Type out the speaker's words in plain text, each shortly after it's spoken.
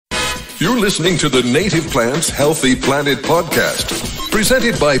You're listening to the Native Plants Healthy Planet podcast,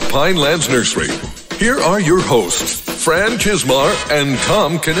 presented by Pinelands Nursery. Here are your hosts, Fran Chismar and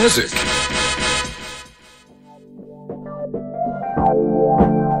Tom Kinezic.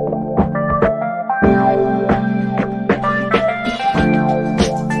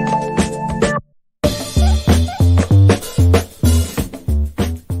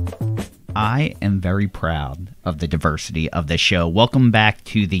 I am very proud of the diversity of the show. Welcome back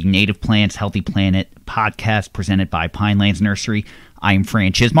to the Native Plants Healthy Planet podcast presented by Pinelands Nursery. I'm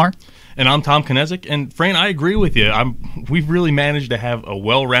Fran Chismar. And I'm Tom Kinezic. And Fran, I agree with you. We've really managed to have a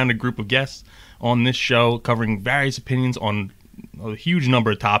well-rounded group of guests on this show covering various opinions on a huge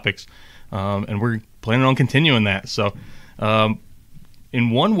number of topics. And we're planning on continuing that. So in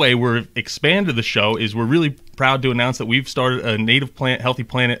one way we've expanded the show is we're really proud to announce that we've started a Native Plant Healthy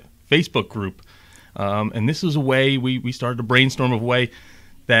Planet Facebook group. And this is a way we started to brainstorm of a way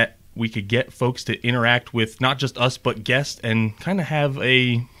that we could get folks to interact with not just us but guests and kind of have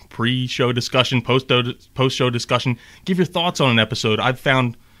a pre-show discussion, post-show discussion, give your thoughts on an episode. I've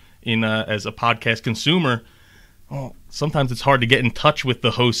found as a podcast consumer, sometimes it's hard to get in touch with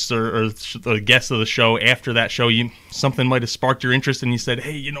the hosts or the guests of the show after that show. Something might have sparked your interest and you said,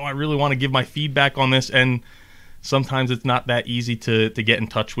 hey, I really want to give my feedback on this, and sometimes it's not that easy to get in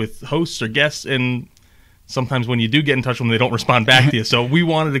touch with hosts or guests, and sometimes when you do get in touch with them, they don't respond back to you. So we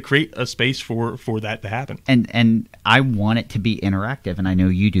wanted to create a space for that to happen. And I want it to be interactive, and I know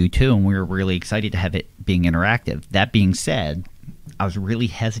you do too, and we're really excited to have it being interactive. That being said, I was really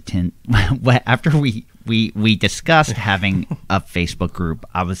hesitant after we discussed having a Facebook group.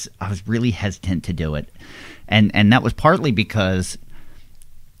 I was really hesitant to do it, and that was partly because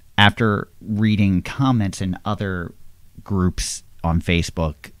after reading comments in other groups on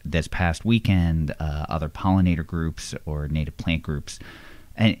Facebook this past weekend, other pollinator groups or native plant groups,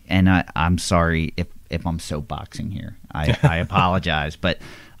 and I'm sorry if I'm soapboxing here. I apologize, but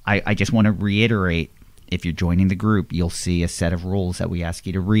I just want to reiterate, if you're joining the group, you'll see a set of rules that we ask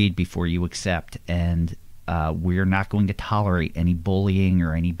you to read before you accept, and we're not going to tolerate any bullying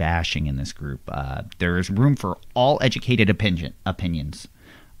or any bashing in this group. There is room for all educated opinions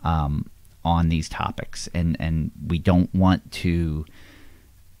on these topics, and we don't want to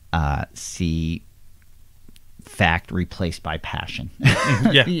see fact replaced by passion. We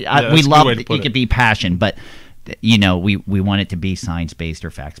love that it could be passion, but we want it to be science-based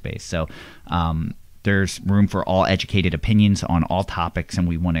or facts-based. So there's room for all educated opinions on all topics, and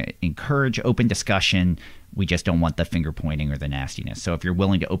we want to encourage open discussion. We just don't want the finger pointing or the nastiness. So if you're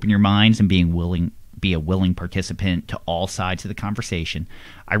willing to open your minds and be a willing participant to all sides of the conversation,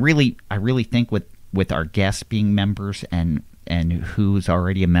 I really think with our guests being members and who's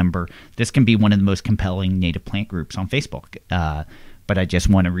already a member, this can be one of the most compelling native plant groups on Facebook. But I just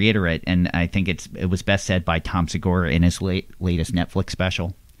want to reiterate, and I think it was best said by Tom Segura in his latest Netflix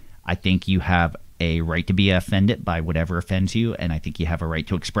special. I think you have a right to be offended by whatever offends you, and I think you have a right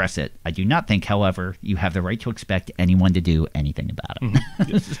to express it. I do not think, however, you have the right to expect anyone to do anything about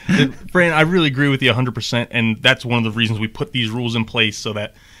it. Fran, I really agree with you 100%, and that's one of the reasons we put these rules in place, so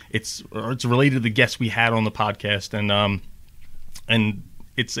that it's related to the guests we had on the podcast, and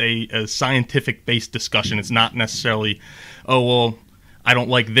it's a scientific-based discussion. It's not necessarily, I don't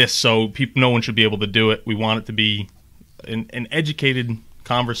like this, so no one should be able to do it. We want it to be an educated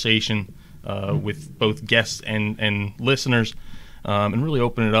conversation with both guests and listeners, and really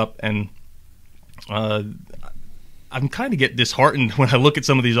open it up. And I'm kind of get disheartened when I look at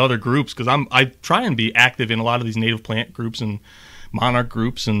some of these other groups, because I try and be active in a lot of these native plant groups and monarch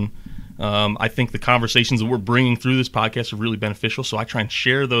groups, and I think the conversations that we're bringing through this podcast are really beneficial, so I try and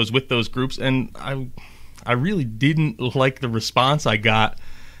share those with those groups. And I really didn't like the response I got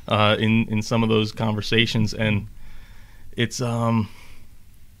in some of those conversations, and it's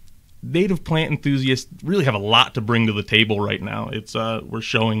native plant enthusiasts really have a lot to bring to the table right now. It's we're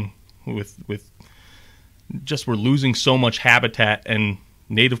showing with we're losing so much habitat, and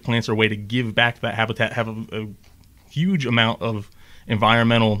native plants are a way to give back to that habitat, have a huge amount of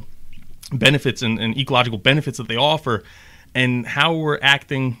environmental benefits and ecological benefits that they offer. And how we're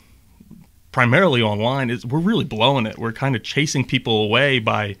acting primarily online is we're really blowing it. We're kind of chasing people away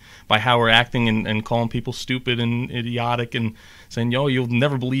by how we're acting and calling people stupid and idiotic and saying, you'll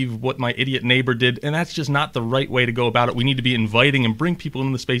never believe what my idiot neighbor did. And that's just not the right way to go about it. We need to be inviting and bring people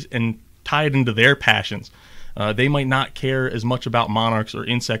into the space and tie it into their passions. They might not care as much about monarchs or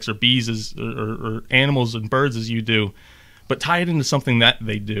insects or bees or animals and birds as you do, but tie it into something that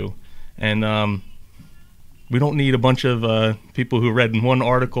they do. And we don't need a bunch of people who read one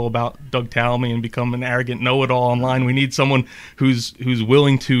article about Doug Talmy and become an arrogant know-it-all online. We need someone who's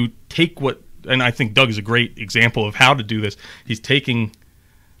willing to take what, and I think Doug is a great example of how to do this. He's taking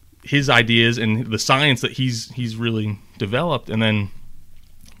his ideas and the science that he's really developed, and then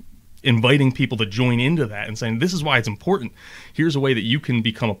inviting people to join into that and saying, this is why it's important. Here's a way that you can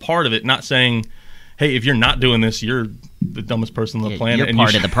become a part of it, not saying, hey, if you're not doing this, you're the dumbest person on the planet. You're and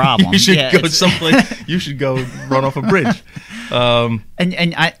part of the problem. You should go someplace. You should go run off a bridge.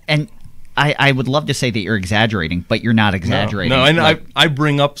 I would love to say that you're exaggerating, but you're not exaggerating. No, and I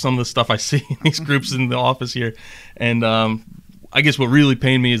bring up some of the stuff I see in these groups in the office here, and I guess what really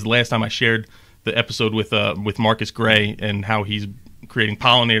pained me is the last time I shared the episode with Marcus Gray and how he's creating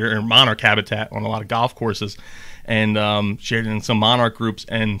pollinator and monarch habitat on a lot of golf courses, and shared it in some monarch groups.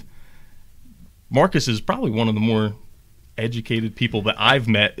 And Marcus is probably one of the more educated people that I've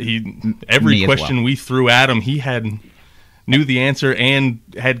met. Every question we threw at him, he knew the answer and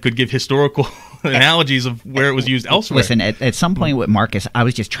could give historical analogies of where it was used elsewhere. Listen, at some point with Marcus, I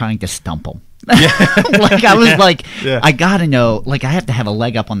was just trying to stump him. Like I was like, I gotta know, like I have to have a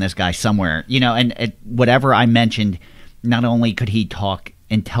leg up on this guy somewhere, and whatever I mentioned, not only could he talk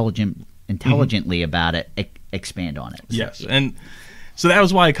intelligently about it, expand on it. Yes, and so that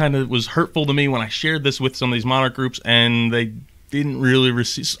was why it kind of was hurtful to me when I shared this with some of these monarch groups, and they didn't really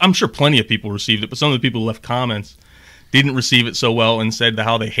receive. I'm sure plenty of people received it, but some of the people who left comments didn't receive it so well and said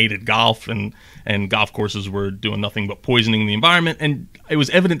how they hated golf and golf courses were doing nothing but poisoning the environment. And it was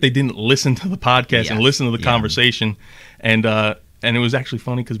evident they didn't listen to the podcast and listen to the conversation. And it was actually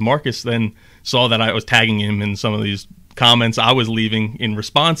funny because Marcus then saw that I was tagging him in some of these comments I was leaving in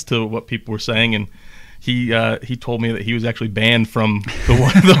response to what people were saying, and he told me that he was actually banned from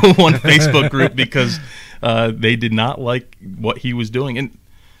the one Facebook group because they did not like what he was doing. And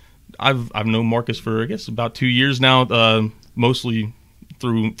I've known Marcus for, I guess, about 2 years now, mostly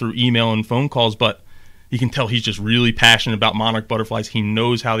through email and phone calls, but you can tell he's just really passionate about monarch butterflies. He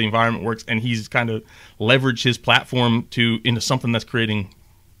knows how the environment works, and he's kind of leveraged his platform into something that's creating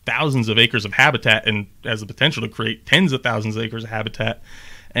thousands of acres of habitat and has the potential to create tens of thousands of acres of habitat.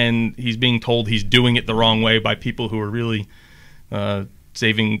 And he's being told he's doing it the wrong way by people who are really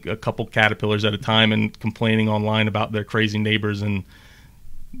saving a couple caterpillars at a time and complaining online about their crazy neighbors. And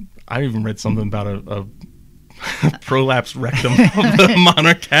I even read something about a prolapsed rectum of the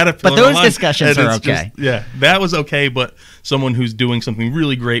monarch caterpillar. But those discussions are okay. That was okay, but someone who's doing something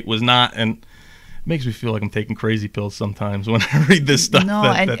really great was not. And it makes me feel like I'm taking crazy pills sometimes when I read this stuff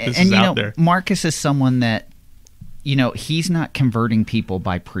that this is out there. Marcus is someone that, he's not converting people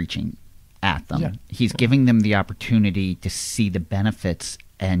by preaching at them. Yeah. He's giving them the opportunity to see the benefits,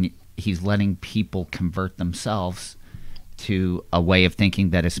 and he's letting people convert themselves to a way of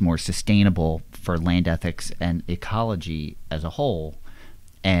thinking that is more sustainable for land ethics and ecology as a whole.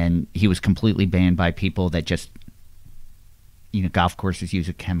 And he was completely banned by people that just, golf courses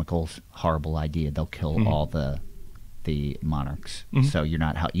use chemicals, horrible idea. They'll kill all the monarchs. So you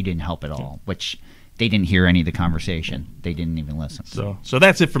didn't help at all, which they didn't hear any of the conversation. They didn't even listen. So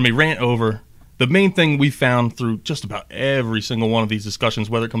that's it for me. Rant over. The main thing we found through just about every single one of these discussions,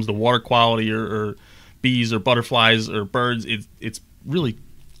 whether it comes to water quality or bees or butterflies or birds, it's really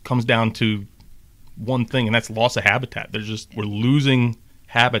comes down to one thing, and that's loss of habitat. We're losing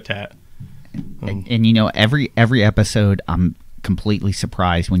habitat. And every episode I'm completely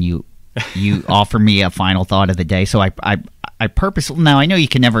surprised when you offer me a final thought of the day. So I purposely, now I know you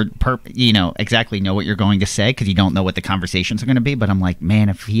can never exactly know what you're going to say because you don't know what the conversations are going to be, but I'm like, man,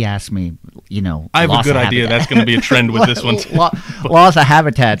 if he asks me, I have a good idea that's going to be a trend with this one too. Loss of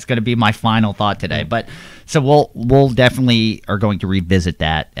habitat's going to be my final thought today. But so we'll definitely are going to revisit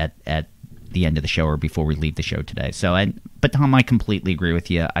that at the end of the show or before we leave the show today. So but Tom, I completely agree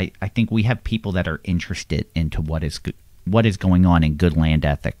with you. I think we have people that are interested into what is going on in good land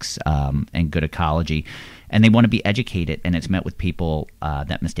ethics and good ecology, and they want to be educated, and it's met with people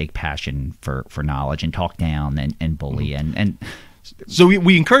that mistake passion for knowledge and talk down and bully and so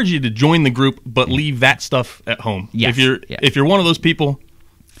we encourage you to join the group, but leave that stuff at home. Yes. If you're one of those people,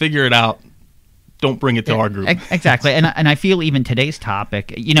 figure it out. Don't bring it to our group. Exactly. And I feel even today's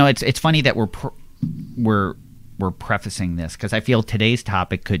topic, it's funny that we're prefacing this because I feel today's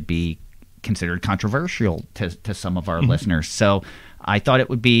topic could be considered controversial to some of our listeners. So I thought it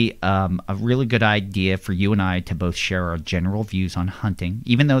would be a really good idea for you and I to both share our general views on hunting,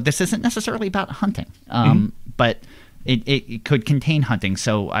 even though this isn't necessarily about hunting, but it could contain hunting.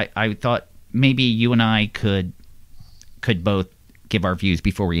 So I thought maybe you and I could both give our views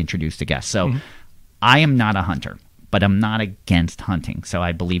before we introduce the guest. So I am not a hunter, but I'm not against hunting. So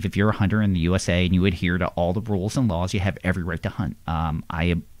I believe if you're a hunter in the USA and you adhere to all the rules and laws, you have every right to hunt.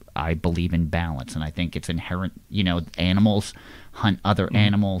 I believe in balance, and I think it's inherent. Animals hunt other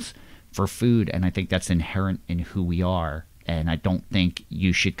animals. for food, and I think that's inherent in who we are. And I don't think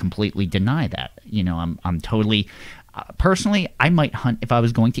you should completely deny that. You know, I'm totally personally, I might hunt if I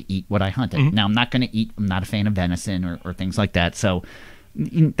was going to eat what I hunted. Now, I'm not going to eat. I'm not a fan of venison or things like that. So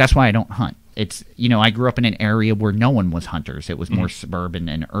that's why I don't hunt. It's, you know, I grew up in an area where no one was hunters. It was more suburban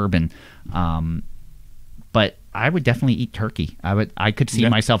and urban. But I would definitely eat turkey. I could see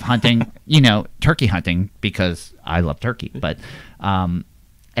myself hunting, you know, turkey hunting, because I love turkey. But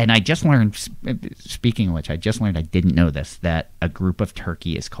and I just learned, speaking of which, I didn't know this, that a group of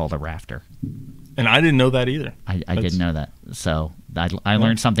turkey is called a rafter. And I didn't know that either. I didn't know that. So I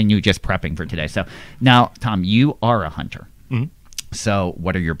learned something new just prepping for today. So now, Tom, you are a hunter. So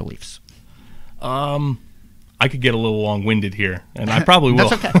what are your beliefs? I could get a little long-winded here, and I probably will.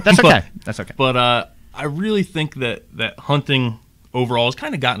 That's okay. That's okay. That's okay. But I really think that hunting overall has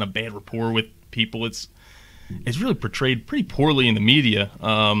kind of gotten a bad rapport with people. It's really portrayed pretty poorly in the media.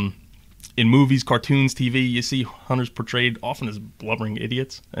 In movies, cartoons, TV, you see hunters portrayed often as blubbering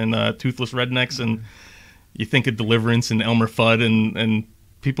idiots and toothless rednecks, and you think of Deliverance and Elmer Fudd and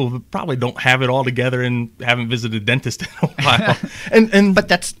people who probably don't have it all together and haven't visited a dentist in a while. But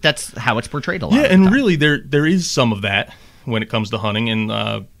that's how it's portrayed a lot. Yeah, and really there is some of that when it comes to hunting. And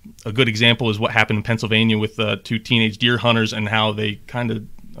a good example is what happened in Pennsylvania with 2 teenage deer hunters and how they kind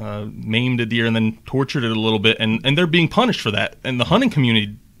of maimed a deer and then tortured it a little bit, and they're being punished for that. And the hunting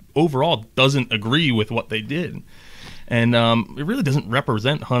community overall doesn't agree with what they did, and it really doesn't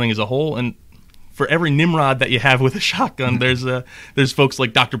represent hunting as a whole. And for every Nimrod that you have with a shotgun, there's folks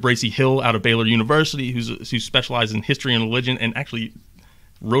like Dr. Bracy Hill out of Baylor University who specializes in history and religion and actually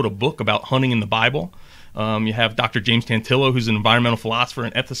wrote a book about hunting in the Bible. You have Dr. James Tantillo, who's an environmental philosopher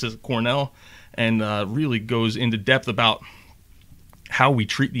and ethicist at Cornell, and really goes into depth about how we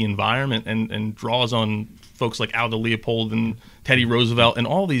treat the environment and draws on folks like Aldo Leopold and Teddy Roosevelt and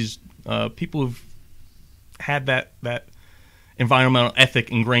all these people who've had that environmental ethic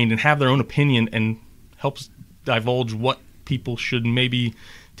ingrained and have their own opinion, and helps divulge what people should maybe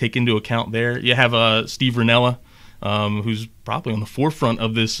take into account there. You have Steve Rinella, who's probably on the forefront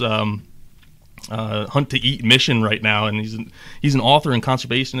of this hunt to eat mission right now, and he's an author and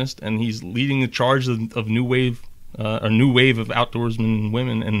conservationist, and he's leading the charge of new wave of outdoorsmen and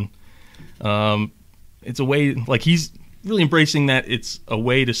women. And it's a way, like, he's really embracing that it's a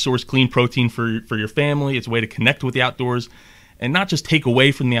way to source clean protein for your family. It's a way to connect with the outdoors and not just take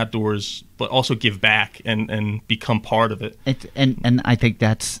away from the outdoors, but also give back and become part of it. And I think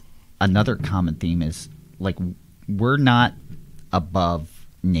that's another common theme is, like, we're not above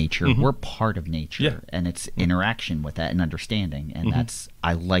nature. We're part of nature, and it's interaction with that and understanding. And that's,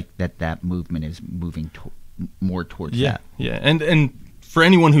 I like that movement is moving more towards that. Yeah, and for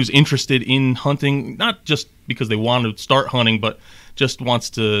anyone who's interested in hunting, not just because they want to start hunting, but just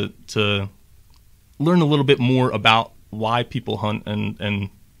wants to learn a little bit more about why people hunt and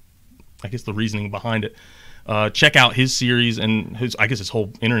I guess the reasoning behind it, check out his series and his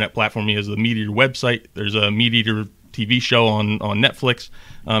whole internet platform. He has the Meat Eater website. There's a Meat Eater TV show on Netflix.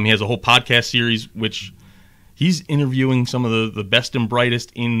 He has a whole podcast series, which he's interviewing some of the best and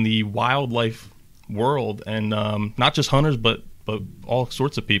brightest in the wildlife world, and not just hunters, but all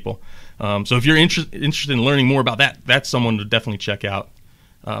sorts of people. So if you're interested in learning more about that, that's someone to definitely check out.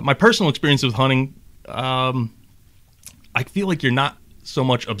 My personal experience with hunting, I feel like you're not so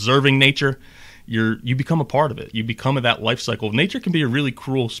much observing nature. You become a part of it. You become that life cycle. Nature can be a really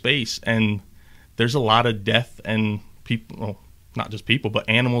cruel space, and there's a lot of death, and people, well, not just people, but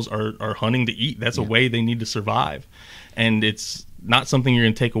animals are hunting to eat. That's a way they need to survive, and it's not something you're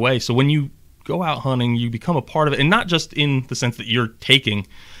going to take away. So when you go out hunting, you become a part of it, and not just in the sense that you're taking,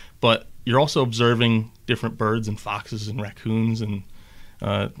 but you're also observing different birds and foxes and raccoons. And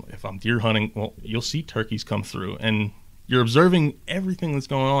if I'm deer hunting, well, you'll see turkeys come through, and you're observing everything that's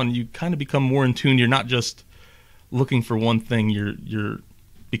going on. You kind of become more in tune. You're not just looking for one thing. You're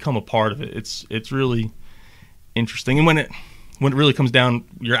become a part of it. It's really interesting. And when it really comes down,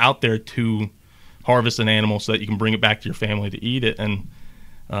 you're out there to harvest an animal so that you can bring it back to your family to eat it. And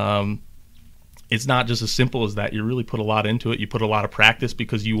it's not just as simple as that. You really put a lot into it. You put a lot of practice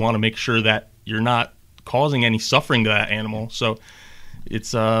because you want to make sure that you're not causing any suffering to that animal. So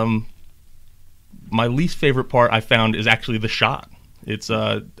it's my least favorite part I found is actually the shot. It's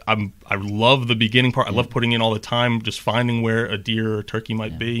I love the beginning part. I love putting in all the time, just finding where a deer or a turkey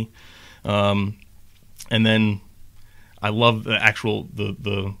might be, and then I love the actual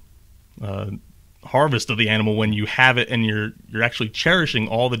the harvest of the animal when you have it and you're actually cherishing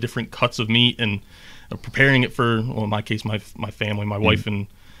all the different cuts of meat and preparing it for, well, in my case, my family, my wife and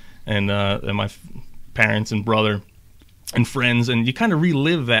my parents and brother. and friends, and you kind of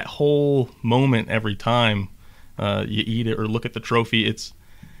relive that whole moment every time you eat it or look at the trophy. It's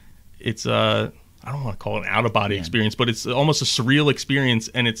I don't want to call it an out-of-body experience, but it's almost a surreal experience,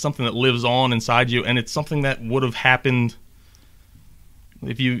 and it's something that lives on inside you, and it's something that would have happened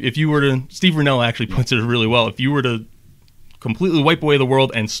if you were to. Steve Rennell actually puts it really well. If you were to completely wipe away the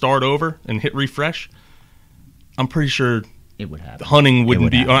world and start over and hit refresh, I'm pretty sure it would happen. Hunting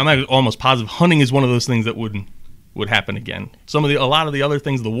wouldn't be. I'm almost positive hunting is one of those things that would happen again. A lot of the other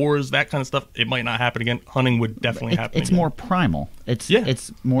things, the wars, that kind of stuff, it might not happen again. Hunting would definitely happen it's again. more primal.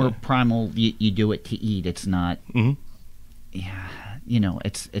 It's more primal. You do it to eat. It's not.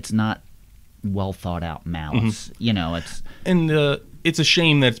 It's not well thought out malice. It's a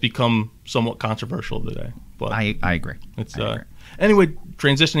shame that it's become somewhat controversial today. But I agree. Anyway,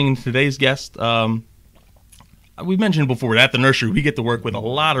 transitioning into today's guest. We've mentioned before at the nursery we get to work with a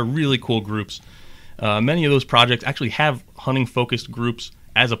lot of really cool groups. Many of those projects actually have hunting-focused groups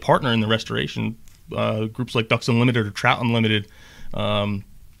as a partner in the restoration. Groups like Ducks Unlimited or Trout Unlimited,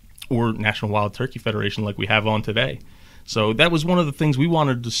 or National Wild Turkey Federation, like we have on today. So that was one of the things we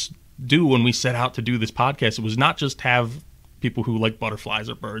wanted to do when we set out to do this podcast. It was not just have people who like butterflies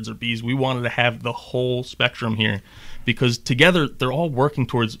or birds or bees. We wanted to have the whole spectrum here, because together they're all working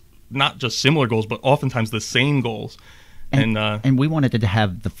towards not just similar goals, but oftentimes the same goals. And we wanted to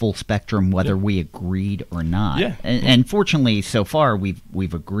have the full spectrum, whether we agreed or not. Yeah. And fortunately, so far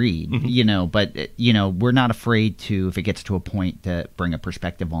we've agreed. But we're not afraid to, if it gets to a point, to bring a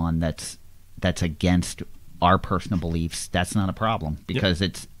perspective on that's against our personal beliefs. That's not a problem, because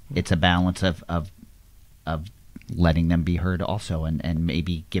it's a balance of letting them be heard also, and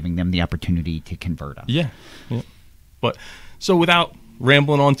maybe giving them the opportunity to convert us. Yeah. But so without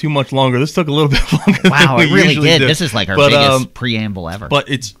rambling on too much longer, this took a little bit longer. Wow, than we it really usually did. do. This is like our biggest preamble ever. But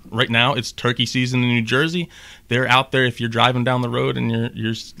it's right now. It's turkey season in New Jersey. They're out there. If you're driving down the road and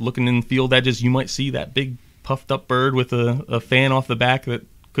you're looking in field edges, you might see that big puffed up bird with a fan off the back that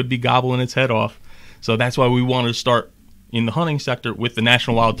could be gobbling its head off. So that's why we wanted to start in the hunting sector with the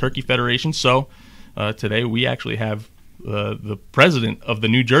National Wild Turkey Federation. So today we actually have the president of the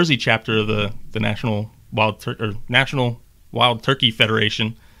New Jersey chapter of the National Wild Turkey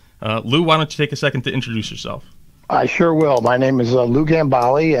Federation. Lou, why don't you take a second to introduce yourself? I sure will. My name is Lou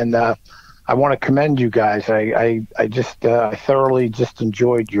Gambale, and I want to commend you guys. I thoroughly just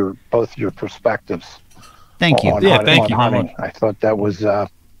enjoyed both your perspectives. Thank you. Thank you very much. I thought that was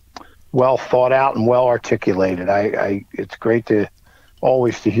well thought out and well articulated. It's great to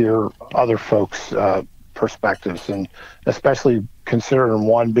always to hear other folks' perspectives, and especially considering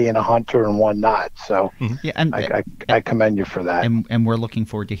one being a hunter and one not. So I commend you for that. And we're looking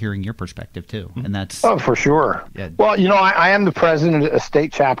forward to hearing your perspective too. And that's for sure. Yeah. Well, I am the president of a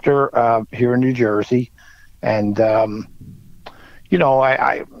state chapter here in New Jersey, and I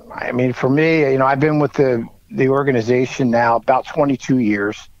mean, for me, I've been with the organization now about 22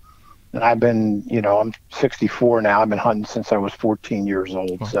 years. And I've been, I'm 64 now. I've been hunting since I was 14 years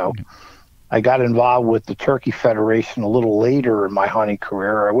old. So I got involved with the Turkey Federation a little later in my hunting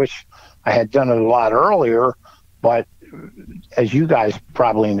career. I wish I had done it a lot earlier, but as you guys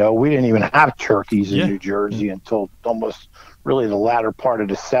probably know, we didn't even have turkeys in New Jersey until almost really the latter part of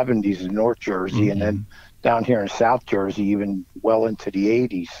the 70s in North Jersey, and then down here in South Jersey, even well into the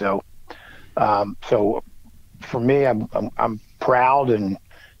 80s. So, so for me, I'm proud and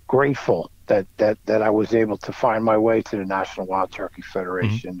grateful that I was able to find my way to the National Wild Turkey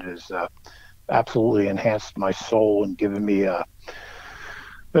Federation. It has absolutely enhanced my soul and given me an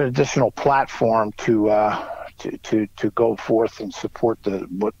additional platform to go forth and support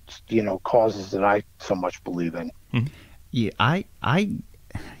what causes that I so much believe in. Yeah, I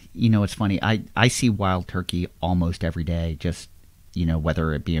it's funny. I see wild turkey almost every day. Just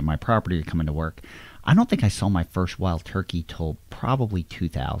whether it be in my property or coming to work. I don't think I saw my first wild turkey till probably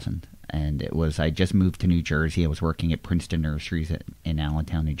 2000, and I just moved to New Jersey. I was working at Princeton Nurseries in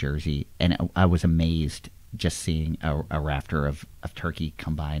Allentown, New Jersey, and I was amazed just seeing a rafter of turkey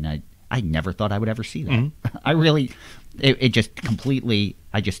come by, and I never thought I would ever see that. I really, it just completely,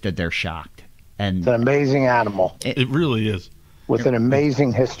 I just stood there shocked. And it's an amazing animal. It really is. With an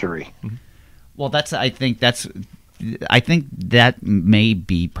amazing history. Well, I think that may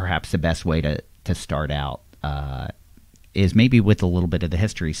be perhaps the best way to start out, is maybe with a little bit of the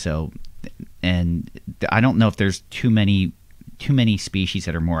history. So, and I don't know if there's too many species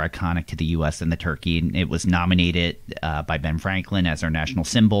that are more iconic to the U.S. than the turkey. And it was nominated by Ben Franklin as our national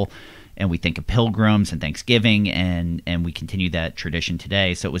symbol, and we think of pilgrims and Thanksgiving, and we continue that tradition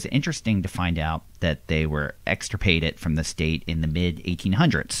today. So it was interesting to find out that they were extirpated from the state in the mid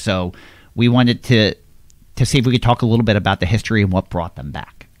 1800s. So we wanted to to see if we could talk a little bit about the history and what brought them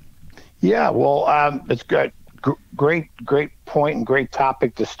back. Yeah, well, it's good. Great point and great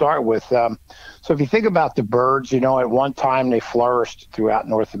topic to start with. So if you think about the birds, at one time they flourished throughout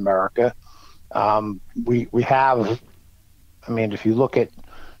North America. We have, if you look at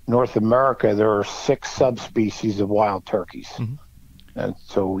North America, there are 6 subspecies of wild turkeys. Mm-hmm. And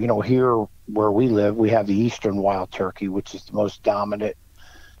so, here where we live, we have the eastern wild turkey, which is the most dominant,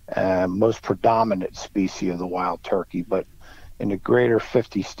 most predominant species of the wild turkey. But in the greater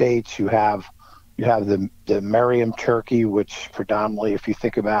 50 states, you have the Merriam turkey, which predominantly, if you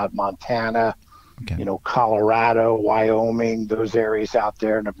think about Montana, okay, Colorado, Wyoming, those areas out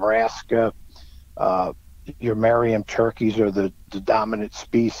there, Nebraska, your Merriam turkeys are the dominant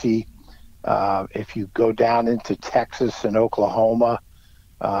species. If you go down into Texas and Oklahoma,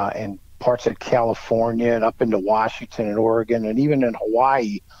 and parts of California and up into Washington and Oregon, and even in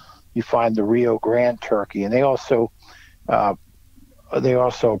Hawaii, you find the Rio Grande turkey, and they also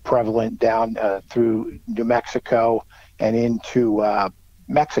prevalent down through New Mexico and into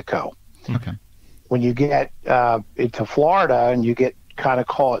Mexico. Okay. When you get into Florida and you get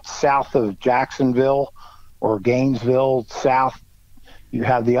call it south of Jacksonville or Gainesville south, you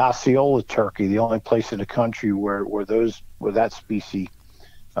have the Osceola turkey, the only place in the country where that species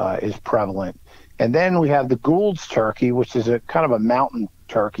is prevalent. And then we have the Gould's turkey, which is a kind of a mountain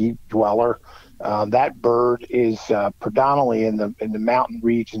turkey dweller. That bird is predominantly in the mountain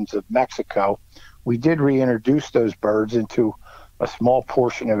regions of Mexico. We did reintroduce those birds into a small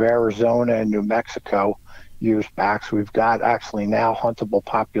portion of Arizona and New Mexico years back. So we've got actually now huntable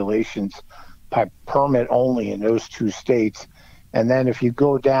populations by permit only in those 2 states. And then if you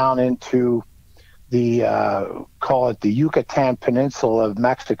go down into the call it the Yucatan Peninsula of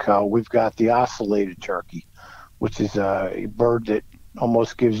Mexico, we've got the ocellated turkey, which is a bird that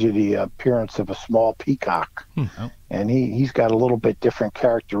almost gives you the appearance of a small peacock. And he's got a little bit different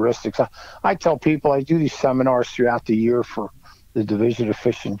characteristics. I tell people, I do these seminars throughout the year for the Division of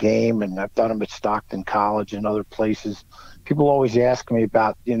Fish and Game, and I've done them at Stockton College and other places. People always ask me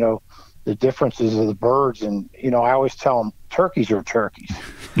about, the differences of the birds, and I always tell them turkeys are turkeys.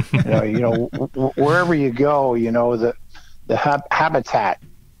 Wherever you go, the habitat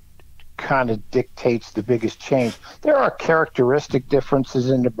kind of dictates the biggest change. There are characteristic differences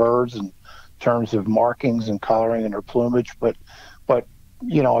in the birds in terms of markings and coloring and their plumage, but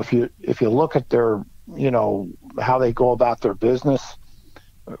if you look at their how they go about their business,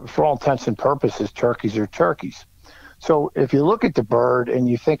 for all intents and purposes, turkeys are turkeys. So if you look at the bird and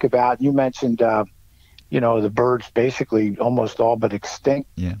you think about, you mentioned, the birds basically almost all but extinct,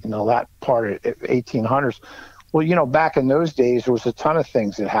 that part of 1800s. Well, back in those days, there was a ton of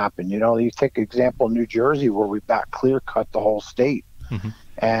things that happened. You take example, New Jersey, where we about clear cut the whole state. Mm-hmm.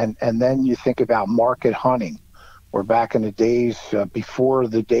 And then you think about market hunting, where back in the days, before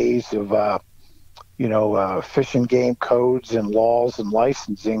the days of, fish and game codes and laws and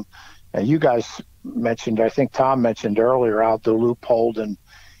licensing, and you guys mentioned, I think Tom mentioned earlier, Aldo Leopold and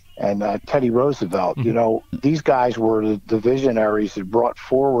Teddy Roosevelt. Mm-hmm. These guys were the visionaries that brought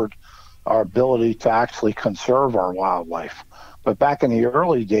forward our ability to actually conserve our wildlife. But back in the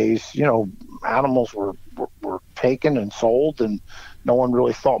early days, animals were taken and sold, and no one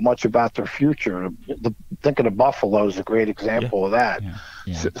really thought much about their future. Think of the buffalo is a great example of that.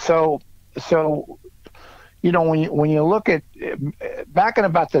 Yeah. So when you look at back in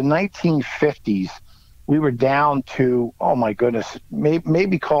about the 1950s, we were down to, oh my goodness,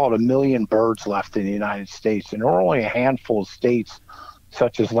 maybe call it 1 million birds left in the United States, and there were only a handful of states,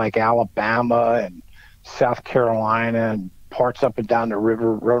 such as like Alabama and South Carolina and parts up and down the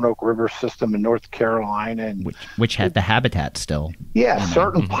Roanoke River system in North Carolina, and which had the habitat still. Yeah,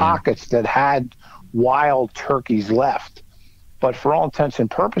 certain pockets that had wild turkeys left. But for all intents and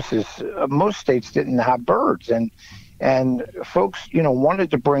purposes, most states didn't have birds, and folks,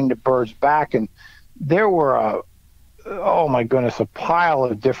 wanted to bring the birds back, and there were a pile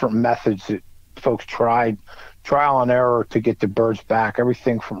of different methods that folks tried, trial and error, to get the birds back.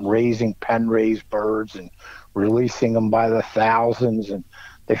 Everything from raising pen-raised birds and releasing them by the thousands, and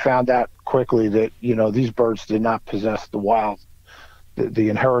they found out quickly that these birds did not possess the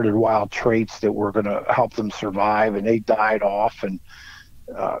inherited wild traits that were going to help them survive, and they died off. And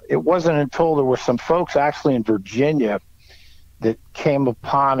it wasn't until there were some folks actually in Virginia that came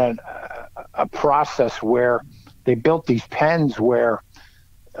upon a process where they built these pens where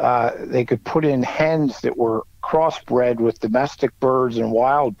they could put in hens that were crossbred with domestic birds and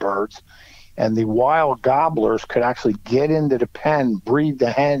wild birds, and the wild gobblers could actually get into the pen, breed the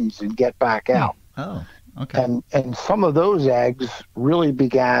hens, and get back out. Oh, okay. And some of those eggs really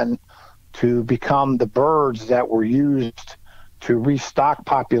began to become the birds that were used to restock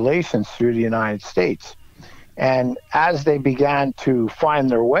populations through the United States. And as they began to find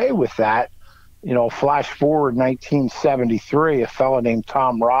their way with that, flash forward 1973, a fellow named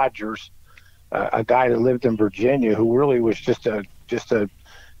Tom Rogers, a guy that lived in Virginia, who really was just a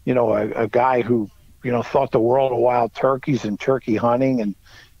guy who, thought the world of wild turkeys and turkey hunting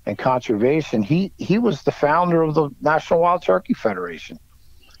and conservation. He was the founder of the National Wild Turkey Federation.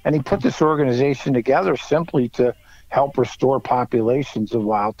 And he put this organization together simply to help restore populations of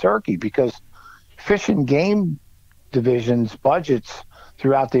wild turkey, because Fish and Game divisions budgets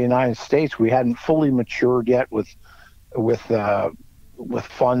throughout the United States, we hadn't fully matured yet with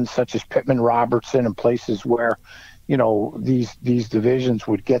funds such as Pittman-Robertson and places where, these divisions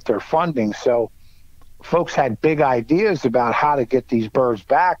would get their funding. So folks had big ideas about how to get these birds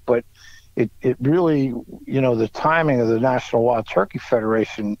back, but it really, the timing of the National Wild Turkey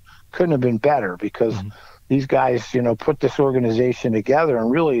Federation couldn't have been better, because these guys, put this organization together, and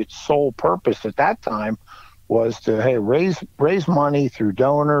really its sole purpose at that time was to raise money through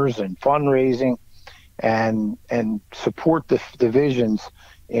donors and fundraising, and support the divisions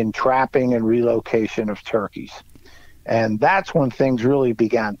in trapping and relocation of turkeys. And that's when things really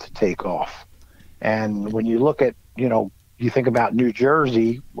began to take off. And when you look at, you think about New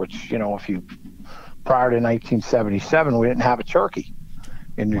Jersey, which, prior to 1977, we didn't have a turkey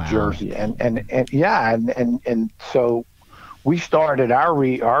in New Jersey. And so we started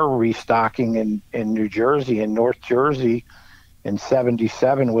our restocking in New Jersey, in North Jersey, in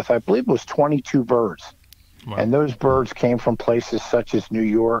 77 with, I believe it was 22 birds. Wow. And those birds came from places such as New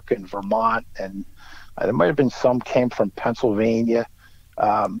York and Vermont, and there might have been some came from Pennsylvania.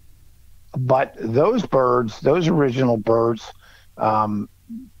 But those original birds,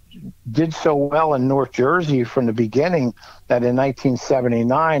 did so well in North Jersey from the beginning that in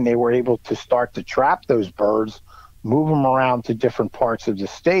 1979 they were able to start to trap those birds, move them around to different parts of the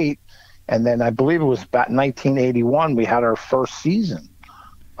state, and then I believe it was about 1981 we had our first season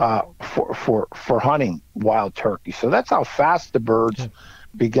for hunting wild turkey. So that's how fast the birds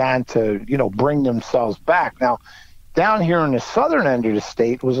began to bring themselves back. Now, down here in the southern end of the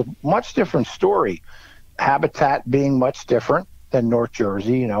state was a much different story. Habitat being much different than North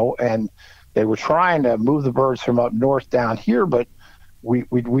Jersey, and they were trying to move the birds from up north down here, but we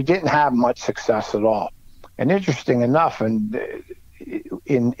didn't have much success at all. And interesting enough, and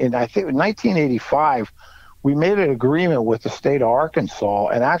in I think in 1985, we made an agreement with the state of Arkansas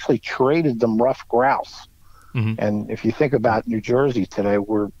and actually traded them rough grouse. And if you think about New Jersey today,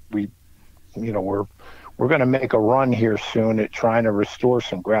 we're going to make a run here soon at trying to restore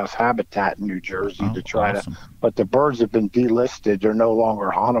some grouse habitat in New Jersey but the birds have been delisted. They're no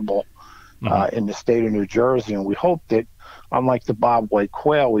longer huntable in the state of New Jersey. And we hope that, unlike the bobwhite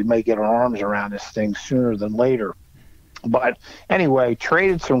quail, we may get our arms around this thing sooner than later. But anyway,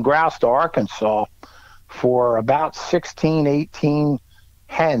 traded some grouse to Arkansas for about 16, 18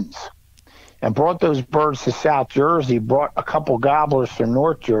 hens, and brought those birds to South Jersey, brought a couple gobblers from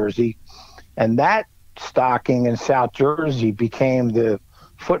North Jersey, and that stocking in South Jersey became the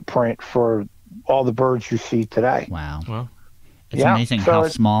footprint for all the birds you see today. Wow. Well, it's amazing how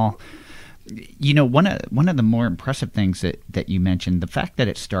small. One of the more impressive things that you mentioned, the fact that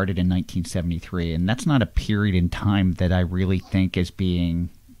it started in 1973, and that's not a period in time that I really think as being,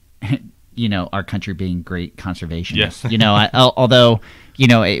 our country being great conservationists. Yes. Although,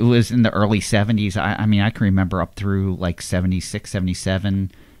 it was in the early 70s. I mean, I can remember up through like 76,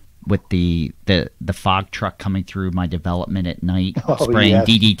 77 with the fog truck coming through my development at night, spraying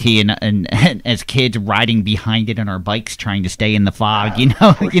DDT, and as kids riding behind it on our bikes trying to stay in the fog,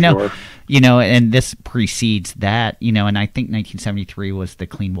 sure. And this precedes that, and I think 1973 was the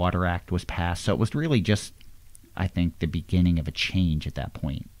Clean Water Act was passed. So it was really just, I think, the beginning of a change at that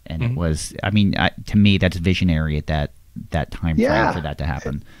point. And it was, to me, that's visionary at that time frame for that to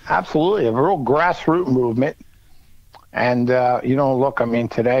happen. Absolutely. A real grassroots movement. And, look,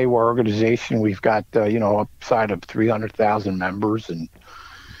 today our organization, we've got, upside of 300,000 members. And,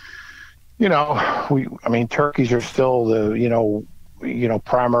 turkeys are still the,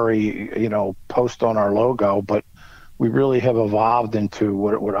 primary, post on our logo. But we really have evolved into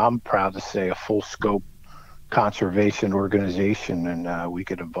what I'm proud to say, a full scope conservation organization. And we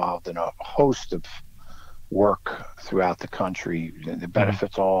get involved in a host of work throughout the country that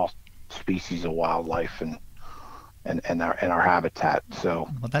benefits all species of wildlife and our habitat. So,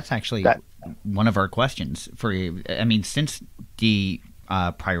 well, that's actually one of our questions for you. Since the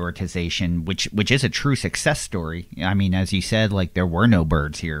prioritization, which is a true success story. As you said, there were no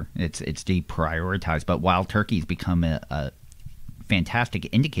birds here. It's deprioritized, but wild turkeys become a fantastic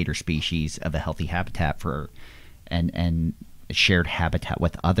indicator species of a healthy habitat and shared habitat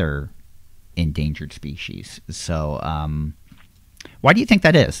with other endangered species. So, why do you think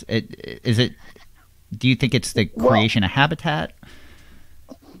that is? Do you think it's the creation of habitat?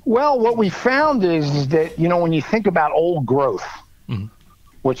 Well, what we found is that, when you think about old growth,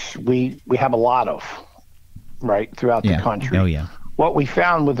 which we have a lot of, right, throughout the country. Oh, yeah. What we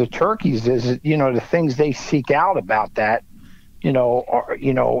found with the turkeys is that, the things they seek out about that, they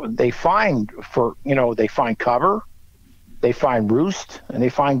find cover, they find roost, and they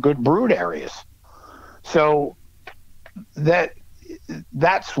find good brood areas. So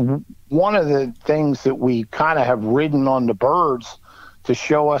that's one of the things that we kind of have ridden on the birds to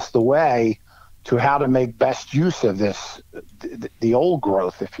show us the way to how to make best use of this, the old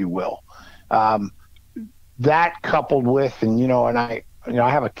growth, if you will. That coupled with, and I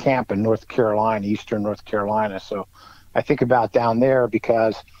have a camp in North Carolina, Eastern North Carolina. So I think about down there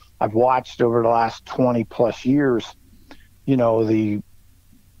because I've watched over the last 20 plus years, the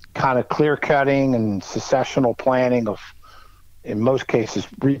kind of clear cutting and successional planting of, in most cases,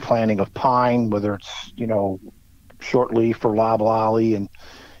 replanting of pine, whether it's, short leaf or loblolly, and,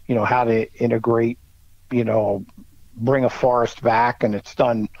 how to integrate, bring a forest back. And it's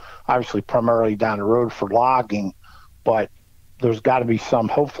done obviously primarily down the road for logging, but there's got to be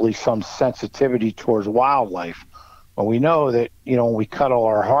hopefully some sensitivity towards wildlife. But we know that, when we cut all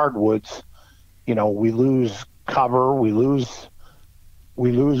our hardwoods, we lose cover, we lose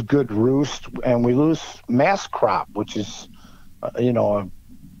good roost, and we lose mass crop, which is, a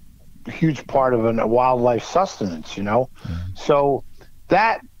huge part of a wildlife sustenance, So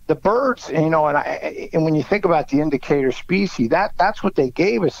that the birds, and when you think about the indicator species, that's what they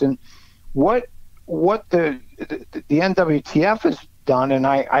gave us. And what the NWTF has done, and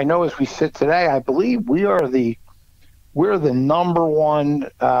I know as we sit today, I believe we're the number one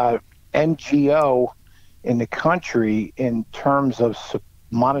NGO in the country in terms of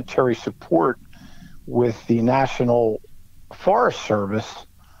monetary support with the National Forest Service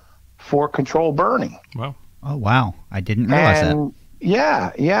for controlled burning. Wow. Oh, wow. I didn't realize that.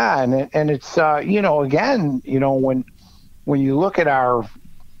 Yeah. And it's, again, when you look at our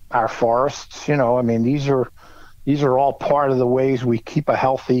forests, these are all part of the ways we keep a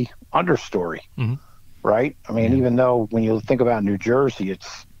healthy understory, right? Even though when you think about New Jersey,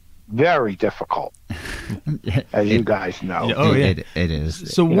 it's very difficult, as you guys know. Oh, yeah. It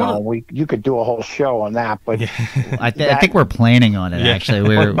is. So you could do a whole show on that, but I think we're planning on it.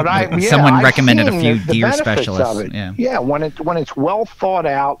 Actually, someone recommended a few deer specialists. Yeah, when it's well thought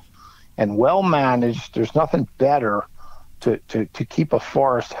out and well managed, there's nothing better to keep a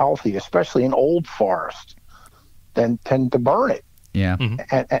forest healthy, especially an old forest, than to burn it. Yeah,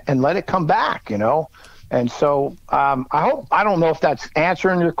 and let it come back. And so I don't know if that's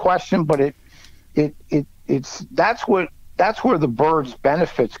answering your question, but that's where the birds'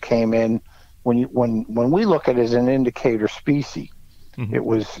 benefits came in when we look at it as an indicator species. It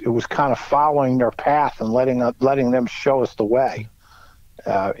was kind of following their path and letting them show us the way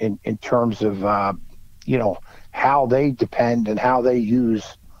in terms of how they depend and how they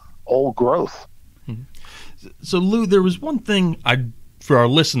use old growth. So Lou, there was one thing for our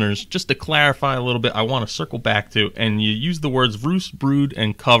listeners, just to clarify a little bit, I want to circle back to, and you use the words roost, brood,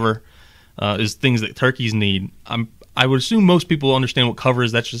 and cover is things that turkeys need. I would assume most people understand what cover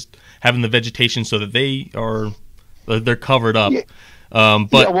is. That's just having the vegetation so that they're covered up. Yeah. Well,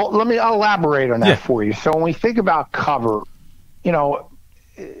 I'll elaborate on that for you. So when we think about cover,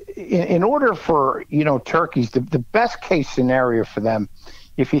 in order for, turkeys, the best case scenario for them,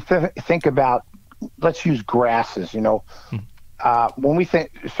 if you think about, let's use grasses, when we think,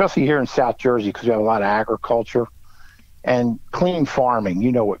 especially here in South Jersey, because we have a lot of agriculture and clean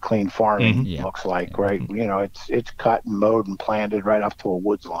farming, what clean farming looks like, right? It's cut and mowed and planted right up to a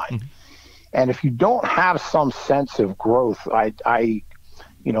woods line. And if you don't have some sense of growth, 8-inch,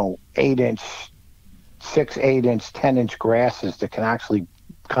 6, 8-inch, 10-inch grasses that can actually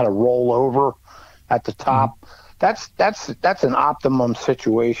kind of roll over at the top, that's an optimum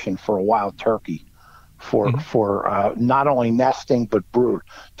situation for a wild turkey. For not only nesting but brood.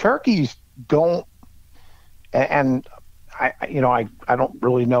 Turkeys don't, and I don't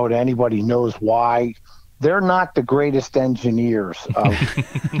really know that anybody knows why. They're not the greatest engineers of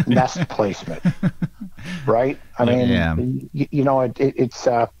nest placement, right?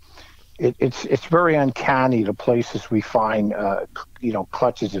 It's very uncanny the places we find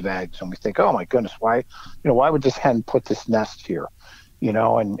clutches of eggs, and we think, oh my goodness, why would this hen put this nest here?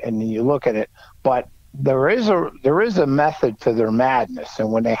 And you look at it, but there is a method to their madness,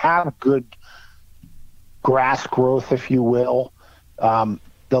 and when they have good grass growth, if you will,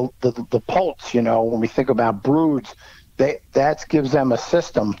 The poults, when we think about broods, that gives them a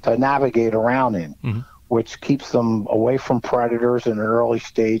system to navigate around in, which keeps them away from predators in an early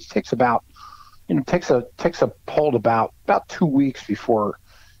stage. Takes about, takes a poult about 2 weeks before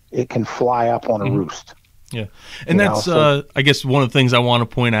it can fly up on a roost. Yeah, and that's I guess one of the things I want to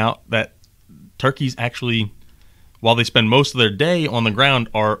point out, that turkeys actually, while they spend most of their day on the ground,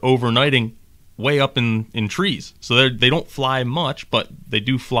 are overnighting way up in trees. So they don't fly much, but they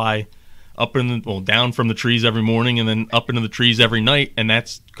do fly up down from the trees every morning and then up into the trees every night. And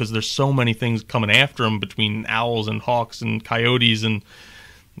that's because there's so many things coming after them, between owls and hawks and coyotes, and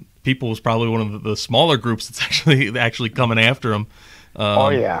people is probably one of the smaller groups that's actually coming after them. Oh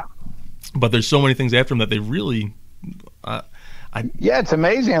yeah. But there's so many things after them that they really. Yeah, it's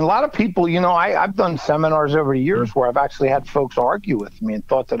amazing. And a lot of people, I've done seminars over the years where I've actually had folks argue with me and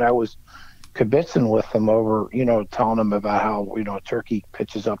thought that I was kibitzing with them over, telling them about how, a turkey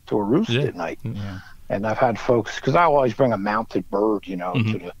pitches up to a roost at night. Yeah. And I've had folks, because I always bring a mounted bird, to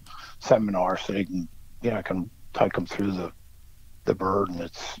the seminar so they can, I can take them through the bird and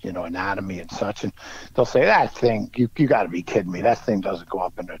its, anatomy and such. And they'll say, that thing, you got to be kidding me. That thing doesn't go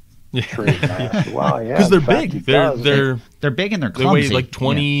up in a tree. And I ask, well, yeah. Because they're big. They're big and they're clumsy. They weigh like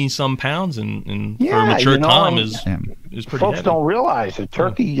 20 some pounds, and for a mature tom is pretty folks heavy. Don't realize a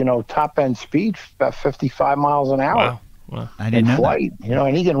turkey, top end speed about 55 miles an hour. Wow. I didn't know flight, that.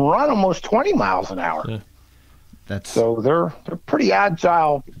 And he can run almost 20 miles an hour. Yeah. So they're pretty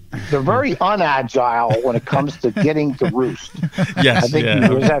agile. They're very unagile when it comes to getting to roost. Yes, I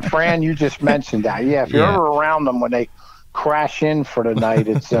think was that Fran, you just mentioned that. Yeah, if you're ever around them when they crash in for the night,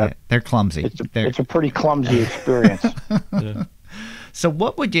 it's they're clumsy. It's a pretty clumsy experience. So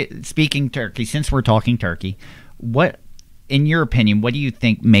what would you, speaking turkey, since we're talking turkey, what, in your opinion, what do you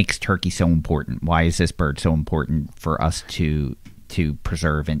think makes turkey so important? Why is this bird so important for us to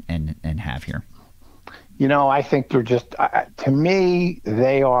preserve and have here? I think they're just, to me,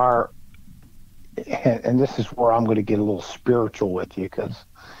 they are, and this is where I'm going to get a little spiritual with you, because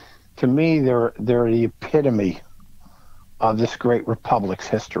to me, they're the epitome of this great republic's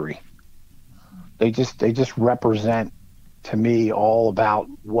history. They just represent, to me, all about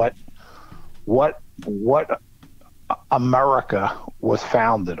what America was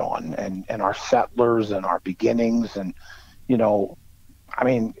founded on, and our settlers and our beginnings. And I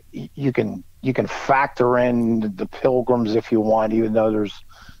mean, you can factor in the Pilgrims if you want, even though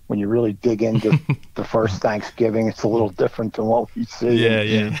when you really dig into the first Thanksgiving, it's a little different than what we see.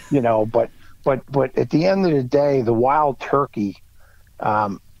 Yeah. But at the end of the day, the wild turkey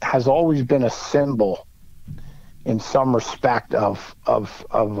has always been a symbol, in some respect, of North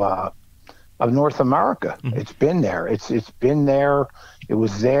America. Mm-hmm. It's been there. It's been there. It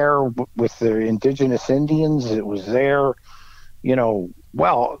was there with the indigenous Indians. It was there.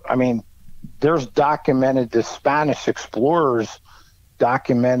 Well, I mean, there's documented, the Spanish explorers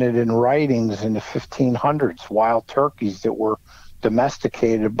documented in writings in the 1500s wild turkeys that were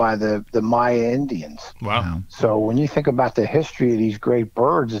domesticated by the Maya Indians. Wow. So when you think about the history of these great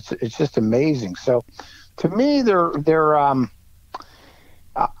birds, it's just amazing. So to me, they're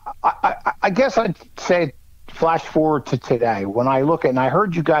I guess I'd say, flash forward to today, when I look at, and I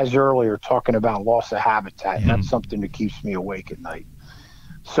heard you guys earlier talking about loss of habitat, and that's something that keeps me awake at night.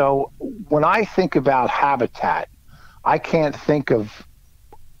 So when I think about habitat, I can't think of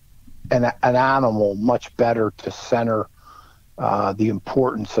an animal much better to center the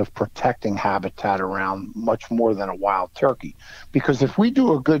importance of protecting habitat around, much more than a wild turkey. Because if we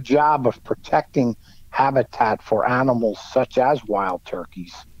do a good job of protecting habitat for animals such as wild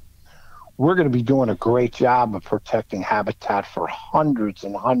turkeys, we're going to be doing a great job of protecting habitat for hundreds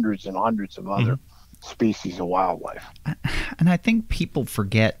and hundreds and hundreds of other species of wildlife. And I think people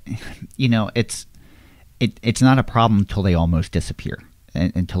forget, it's not a problem until they almost disappear,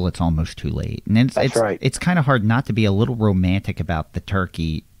 until it's almost too late. And That's right. It's kind of hard not to be a little romantic about the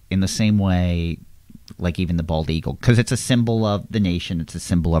turkey in the same way, like even the bald eagle, because it's a symbol of the nation. It's a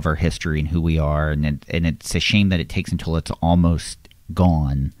symbol of our history and who we are. And it's a shame that it takes until it's almost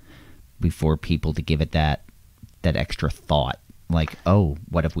gone before people to give it that extra thought, like, oh,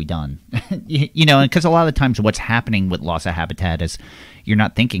 what have we done? Because a lot of the times what's happening with loss of habitat is you're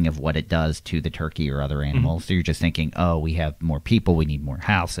not thinking of what it does to the turkey or other animals. So you're just thinking, oh, we have more people, we need more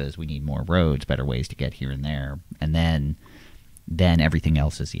houses, we need more roads, better ways to get here and there. And then everything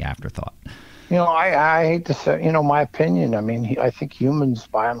else is the afterthought. I hate to say, my opinion. I mean, I think humans,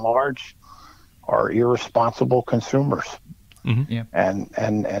 by and large, are irresponsible consumers. Mm-hmm. Yeah. And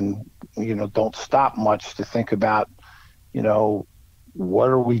don't stop much to think about, what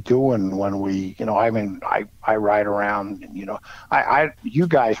are we doing when we, I mean, I ride around, and, you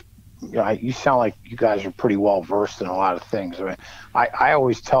guys, you sound like you guys are pretty well versed in a lot of things. I mean, I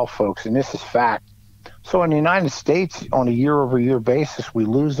always tell folks, and this is fact. So in the United States, on a year-over-year basis, we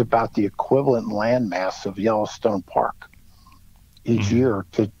lose about the equivalent land mass of Yellowstone Park each year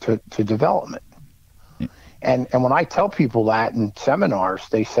to development. Yeah. And when I tell people that in seminars,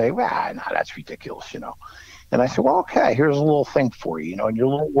 they say, well, no, that's ridiculous, And I said, well, okay, here's a little thing for you. In your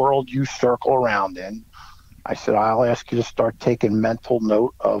little world you circle around in, I said, I'll ask you to start taking mental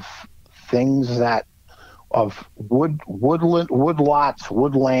note of things of woodland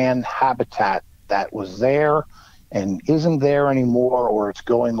habitat that was there and isn't there anymore, or it's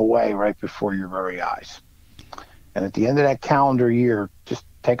going away right before your very eyes. And at the end of that calendar year, just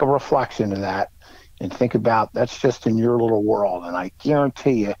take a reflection of that and think about that's just in your little world. And I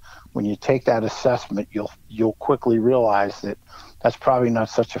guarantee you, when you take that assessment, you'll quickly realize that that's probably not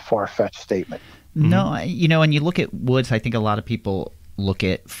such a far-fetched statement. No, when you look at woods, I think a lot of people look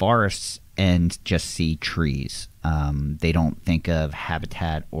at forests and just see trees. They don't think of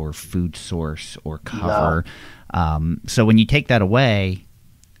habitat or food source or cover. No. So when you take that away,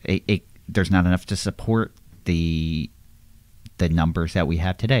 there's not enough to support the numbers that we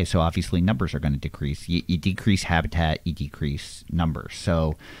have today. So obviously numbers are going to decrease. You decrease habitat, you decrease numbers.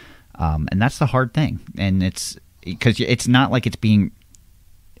 So, and that's the hard thing. And it's because it's not like it's being.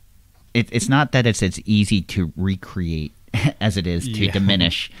 It's not that it's as easy to recreate as it is to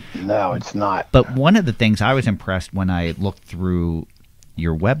diminish. No, it's not. But one of the things I was impressed when I looked through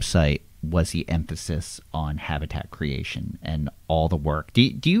your website was the emphasis on habitat creation and all the work. Do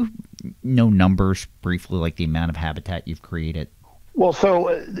you know numbers briefly, like the amount of habitat you've created? Well,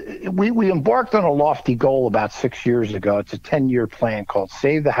 so we embarked on a lofty goal about 6 years ago. It's a 10-year plan called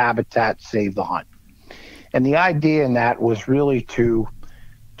Save the Habitat, Save the Hunt. And the idea in that was really to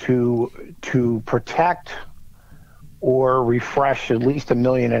protect or refresh at least 1.5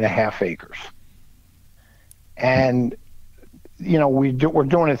 million acres. And, we're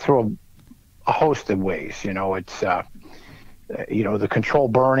doing it through a host of ways. It's, the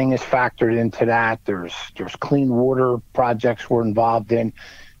controlled burning is factored into that. There's clean water projects we're involved in.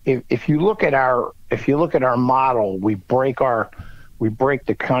 If you look at our model, we break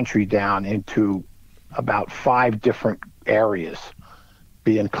the country down into about 5 different areas,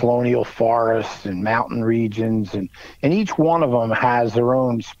 being colonial forests and mountain regions, and each one of them has their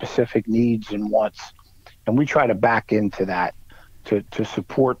own specific needs and wants, and we try to back into that to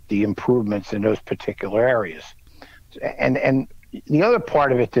support the improvements in those particular areas. And the other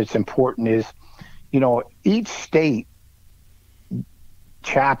part of it that's important is, each state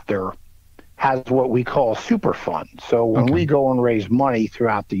chapter has what we call a super fund. So when we go and raise money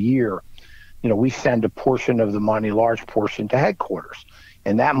throughout the year, we send a portion of the money, large portion, to headquarters.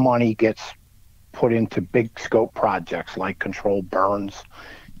 And that money gets put into big scope projects like controlled burns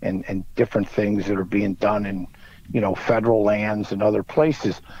and different things that are being done in, federal lands and other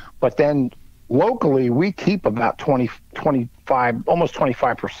places. But then locally, we keep about 25, almost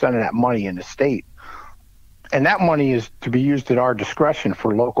 25% of that money in the state. And that money is to be used at our discretion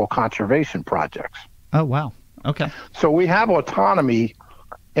for local conservation projects. Oh, wow. Okay. So we have autonomy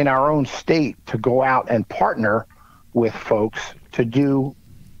in our own state to go out and partner with folks to do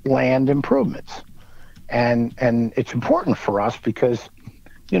land improvements. And it's important for us because,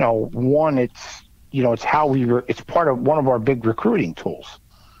 one, it's how it's part of one of our big recruiting tools.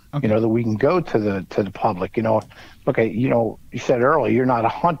 Okay. That we can go to the public. Okay, you said earlier you're not a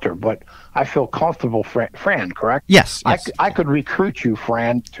hunter, but I feel comfortable, Fran, correct? Yes. I could recruit you,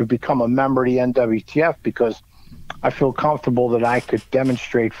 Fran, to become a member of the NWTF because I feel comfortable that I could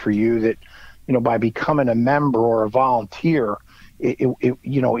demonstrate for you that, by becoming a member or a volunteer,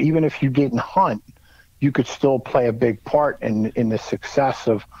 even if you didn't hunt, you could still play a big part in the success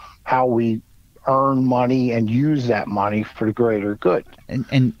of how we earn money and use that money for the greater good.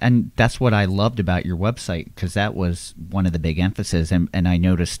 And that's what I loved about your website, because that was one of the big emphasis. And I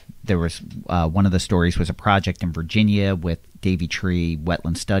noticed there was one of the stories was a project in Virginia with Davy Tree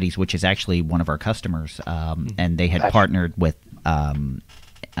Wetland Studies, which is actually one of our customers. And they had partnered with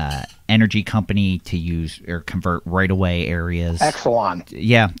energy company to use or convert right-of-way areas. Exelon.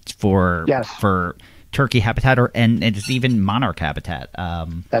 Yeah, for turkey habitat and it's even monarch habitat.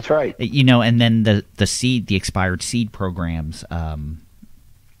 That's right. And then the expired seed programs.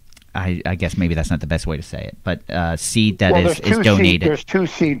 I guess maybe that's not the best way to say it, but seed that is donated. There's 2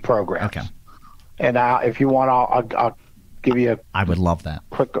 seed programs. Okay. And if you want, I'll give you I would love that.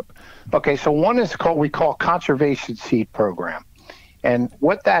 Quick. Okay, so one is we call conservation seed program. And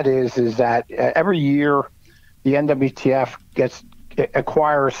what that is that every year the NWTF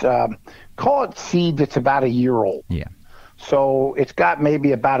acquires, call it seed that's about a year old. Yeah. So it's got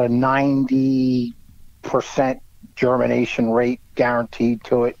maybe about a 90% germination rate guaranteed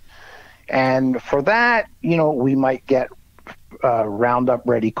to it. And for that, we might get Roundup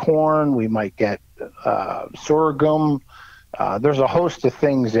Ready corn. We might get sorghum. There's a host of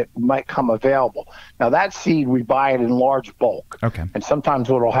things that might come available. Now, that seed, we buy it in large bulk. Okay. And sometimes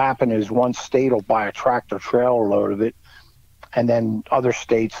what will happen is one state will buy a tractor trailer load of it, and then other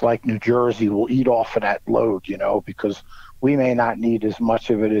states like New Jersey will eat off of that load, because we may not need as much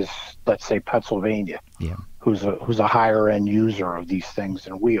of it as, let's say, Pennsylvania, who's a higher end user of these things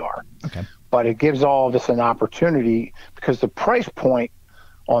than we are. Okay. But it gives all of us an opportunity, because the price point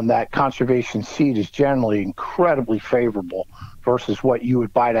on that conservation seed is generally incredibly favorable versus what you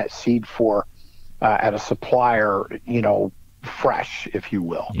would buy that seed for at a supplier, fresh, if you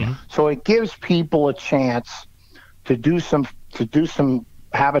will. Yeah. So it gives people a chance to do some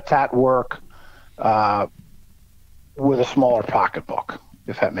habitat work with a smaller pocketbook,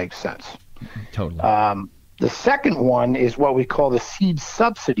 if that makes sense. Totally. The second one is what we call the seed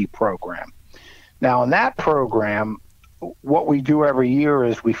subsidy program. Now, in that program, what we do every year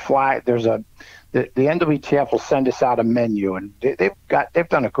is we fly. The NWTF will send us out a menu, and they've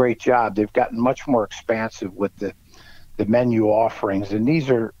done a great job. They've gotten much more expansive with the menu offerings, and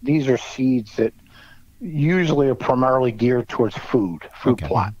these are seeds that usually are primarily geared towards food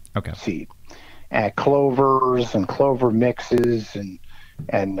plot seed, and clovers and clover mixes and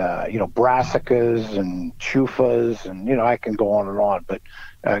brassicas and chufas, and I can go on and on, but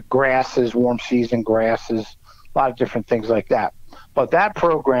grasses, warm season grasses, a lot of different things like that. But that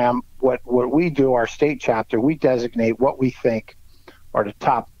program, what we do, our state chapter, we designate what we think are the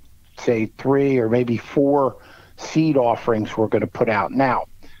top, say, 3 or maybe 4 seed offerings we're going to put out. Now,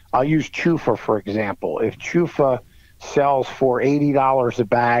 I'll use chufa, for example. If chufa sells for $80 a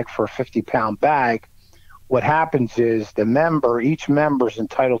bag for a 50-pound bag, what happens is each member is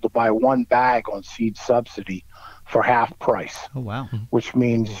entitled to buy 1 bag on seed subsidy for half price. Oh, wow. Which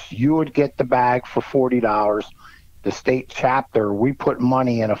means you would get the bag for $40. The state chapter, we put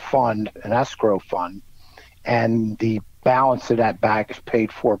money in a fund, an escrow fund, and the balance of that bag is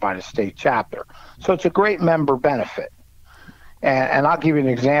paid for by the state chapter. So it's a great member benefit. And I'll give you an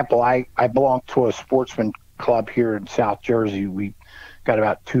example. I belong to a sportsman club here in South Jersey. We got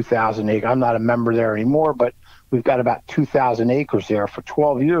about 2,000 acres. I'm not a member there anymore, but we've got about 2,000 acres there. For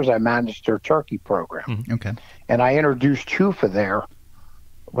 12 years, I managed their turkey program. Mm-hmm. Okay. And I introduced chufa there,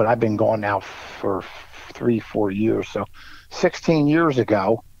 but I've been going now for 3-4 years. So 16 years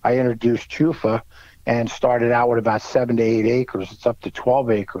ago, I introduced chufa and started out with about 7 to 8 acres. It's up to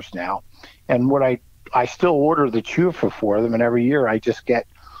 12 acres now. And what I still order the chufa for them, and every year I just get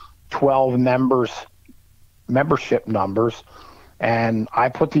 12 membership numbers, and I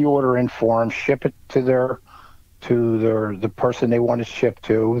put the order in for them, ship it to the person they want to ship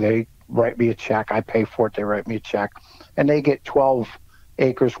to. They write me a check. I pay for it. They write me a check, and they get 12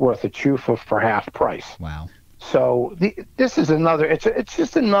 acres worth of chufa for half price. Wow. So this is another. It's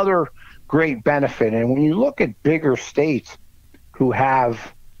just another great benefit. And when you look at bigger states who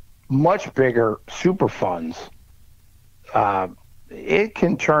have much bigger super funds, it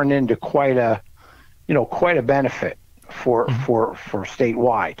can turn into quite a benefit for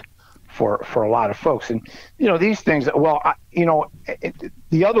statewide for a lot of folks. And these things. Well,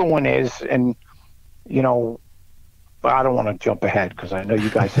 the other one is, and I don't want to jump ahead because I know you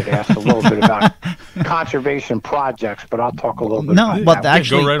guys had asked a little bit about conservation projects, but I'll talk a little bit. No, about but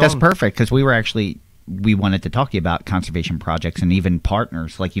actually, that's on. perfect because we wanted to talk to you about conservation projects and even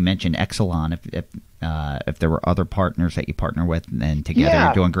partners, like you mentioned, Exelon. If there were other partners that you partner with and together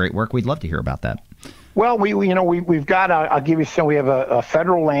you're doing great work, we'd love to hear about that. Well, we've got. I'll give you some. We have a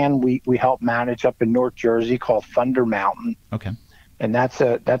federal land we help manage up in North Jersey called Thunder Mountain. Okay. And that's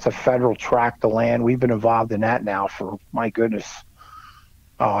a federal tract of land. We've been involved in that now for, my goodness,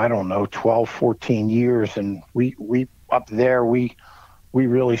 I don't know, 12, 14 years. And we up there, we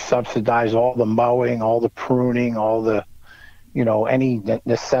really subsidize all the mowing, all the pruning, all the, any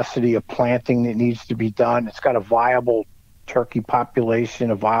necessity of planting that needs to be done. It's got a viable turkey population,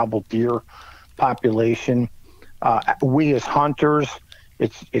 a viable deer population. We as hunters,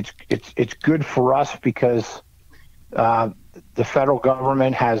 it's good for us because the federal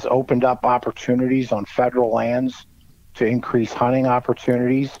government has opened up opportunities on federal lands to increase hunting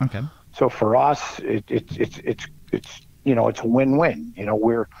opportunities. Okay. So for us, it's a win-win.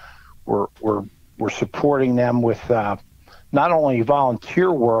 We're supporting them with not only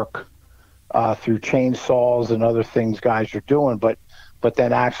volunteer work through chainsaws and other things guys are doing, but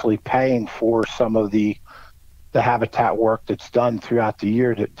then actually paying for some of the the habitat work that's done throughout the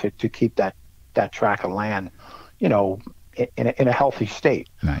year to keep that tract of land, in a healthy state.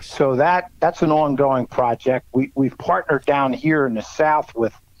 Nice. So that's an ongoing project. We've partnered down here in the south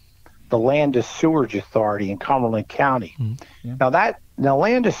with the Land to Sewerage Authority in Cumberland County. Yeah. Now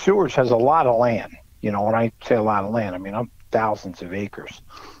Land to Sewerage has a lot of land. When I say a lot of land, I mean thousands of acres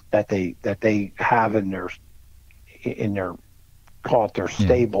that they have in their call it their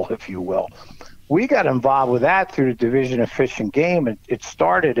stable, if you will. We got involved with that through the Division of Fish and Game, and it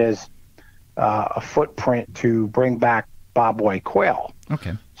started as a footprint to bring back bobwhite quail.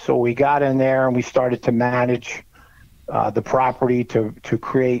 Okay. So we got in there and we started to manage the property to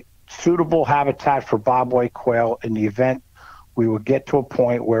create suitable habitat for bobwhite quail in the event we would get to a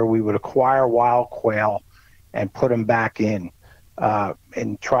point where we would acquire wild quail and put them back in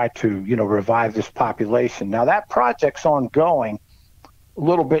and try to, revive this population. Now that project's ongoing. A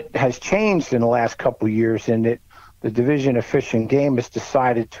little bit has changed in the last couple of years in that the Division of Fish and Game has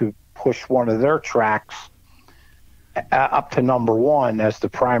decided to push one of their tracks up to number 1 as the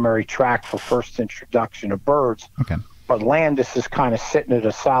primary track for first introduction of birds. Okay. But Landis is kind of sitting at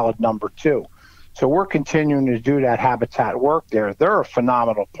a solid number 2. So we're continuing to do that habitat work there. They're a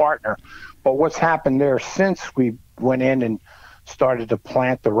phenomenal partner. But what's happened there since we went in and started to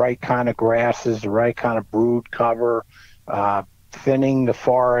plant the right kind of grasses, the right kind of brood cover, thinning the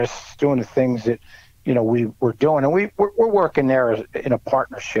forests, doing the things that, we were doing. And we're working there in a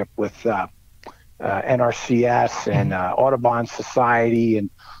partnership with NRCS and Audubon Society, and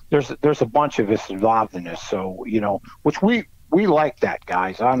there's a bunch of us involved in this. So which we like that,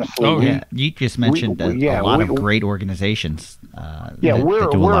 guys. Honestly. Oh yeah, you just mentioned a lot of great organizations. That do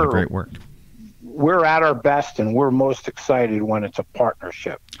a lot of great work. We're at our best, and we're most excited when it's a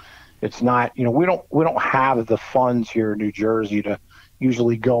partnership. It's not, we don't have the funds here in New Jersey to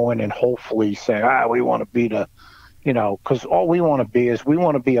usually go in and hopefully say, we want to be the. Because all we want to be is we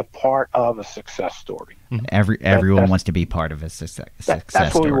want to be a part of a success story. Everyone wants to be part of a success story.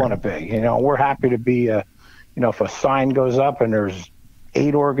 That's what we want to be. We're happy to be if a sign goes up and there's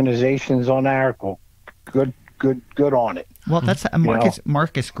 8 organizations on there, well, good on it. Well, that's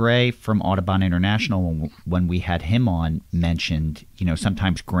Marcus Gray from Audubon International, when we had him on, mentioned,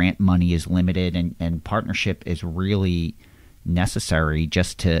 sometimes grant money is limited and partnership is really necessary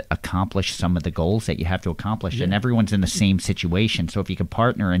just to accomplish some of the goals that you have to accomplish. And everyone's in the same situation. So if you could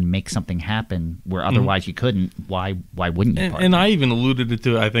partner and make something happen where otherwise you couldn't, why wouldn't you partner? And I even alluded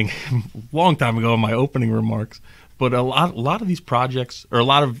to it, I think, a long time ago in my opening remarks. But a lot of these projects, or a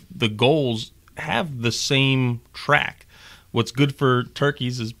lot of the goals, have the same track. What's good for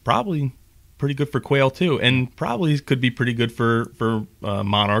turkeys is probably pretty good for quail too, and probably could be pretty good for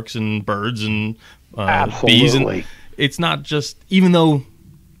monarchs and birds and bees. And it's not just, even though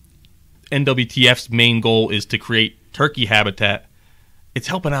NWTF's main goal is to create turkey habitat, it's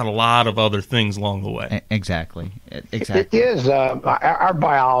helping out a lot of other things along the way. Exactly. It is. Our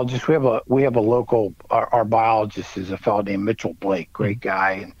biologist, we have a local, our biologist is a fellow named Mitchell Blake, great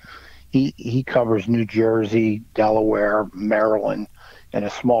guy, and he covers New Jersey, Delaware, Maryland, and a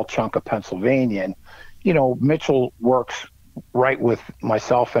small chunk of Pennsylvania. And Mitchell works right with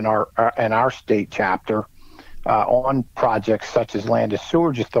myself and our state chapter on projects such as Land to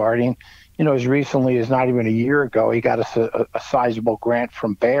Sewerage Authority. And, as recently as not even a year ago, he got us a sizable grant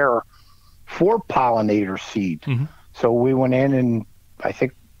from Bayer for pollinator seed. Mm-hmm. So we went in, and I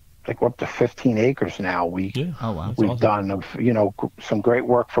think we're up to 15 acres now. We've awesome. Done some great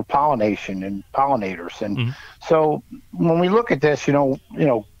work for pollination and pollinators. And so when we look at this,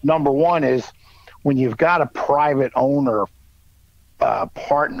 number one is when you've got a private owner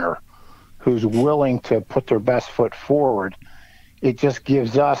partner who's willing to put their best foot forward, it just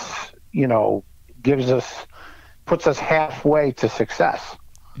gives us, puts us halfway to success.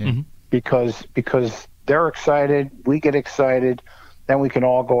 Mm-hmm. Because they're excited, we get excited, then we can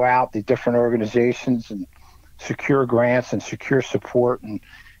all go out, the different organizations, and secure grants and secure support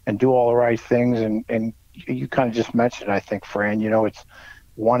and do all the right things. And you kind of just mentioned, I think, Fran, it's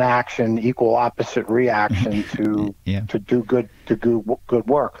one action, equal opposite reaction to do good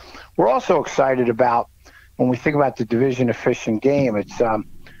work. We're also excited about, when we think about the Division of Fish and Game, it's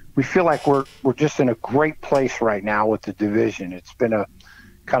we feel like we're just in a great place right now with the division. It's been a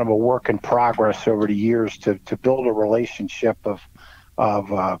kind of a work in progress over the years to build a relationship of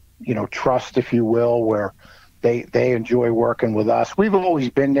trust, if you will, where they enjoy working with us. We've always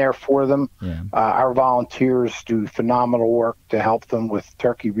been there for them. Yeah. Our volunteers do phenomenal work to help them with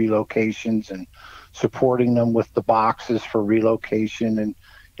turkey relocations and supporting them with the boxes for relocation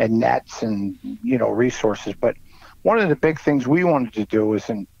and nets and, resources. But one of the big things we wanted to do is,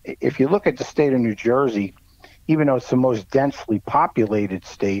 and if you look at the state of New Jersey, even though it's the most densely populated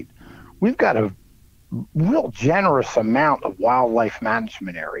state, we've got a real generous amount of wildlife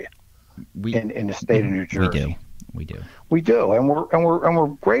management area in the state of New Jersey. We do, and we're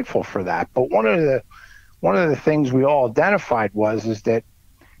grateful for that. But one of the things we all identified is that,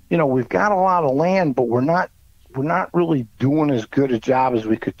 you know, we've got a lot of land, but we're not really doing as good a job as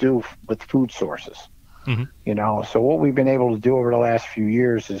we could do with food sources. Mm-hmm. You know, so what we've been able to do over the last few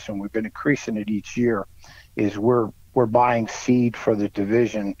years is, and we've been increasing it each year, is we're buying seed for the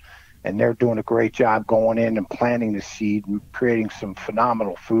division, and they're doing a great job going in and planting the seed and creating some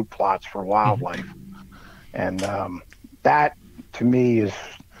phenomenal food plots for wildlife. Mm-hmm. And that, to me, is,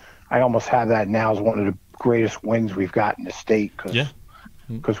 I almost have that now as one of the greatest wins we've got in the state,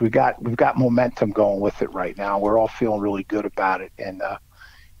 because we've got momentum going with it right now. We're all feeling really good about it, and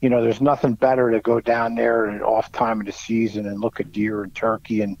you know, there's nothing better to go down there at an off time of the season and look at deer and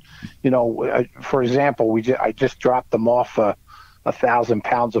turkey. And, you know, for example, I just dropped them off 1,000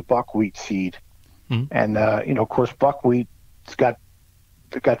 pounds of buckwheat seed. Mm-hmm. And, you know, of course, buckwheat's got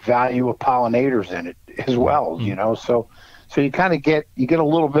value of pollinators in it as well, mm-hmm. you know. So you kind of get a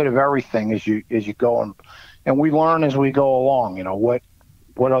little bit of everything as you go, and we learn as we go along, you know, what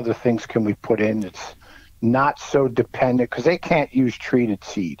other things can we put in that's not so dependent, because they can't use treated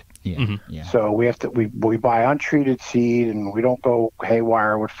seed. Yeah. Mm-hmm. Yeah. So we buy untreated seed, and we don't go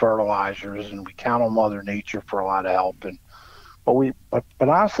haywire with fertilizers, and we count on Mother Nature for a lot of help. But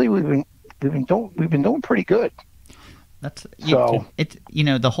honestly, we've been doing pretty good. It's you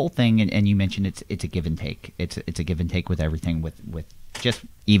know, the whole thing, and you mentioned it's a give and take. It's a give and take with everything, with just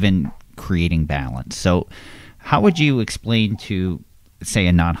even creating balance. So how would you explain to, say,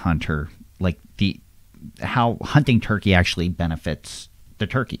 a non-hunter, like how hunting turkey actually benefits the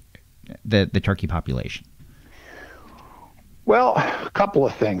turkey population? Well, a couple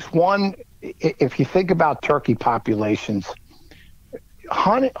of things. One, if you think about turkey populations,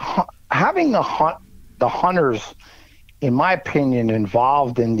 having the hunters, in my opinion,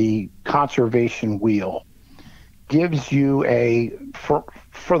 involved in the conservation wheel gives you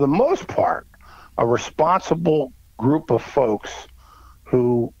for the most part, a responsible group of folks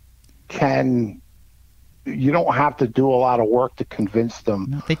who you don't have to do a lot of work to convince them.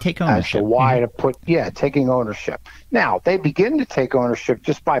 No, they take ownership. As to why to put, taking ownership. Now, they begin to take ownership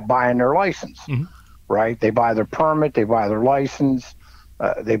just by buying their license, mm-hmm. right? They buy their permit, they buy their license,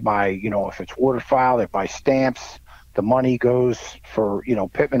 they buy, you know, if it's waterfowl, they buy stamps. The money goes for, you know,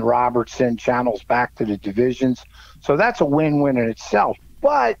 Pittman Robertson, channels back to the divisions. So that's a win-win in itself.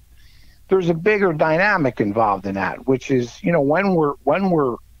 But there's a bigger dynamic involved in that, which is, you know, when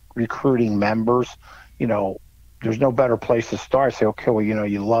we're recruiting members, you know, there's no better place to start. Say, okay, well, you know,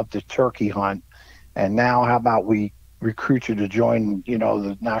 you love the turkey hunt, and now how about we recruit you to join, you know,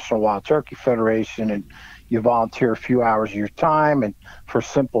 the National Wild Turkey Federation, and you volunteer a few hours of your time, and for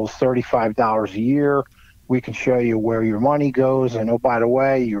simple as $35 a year, we can show you where your money goes. And oh, by the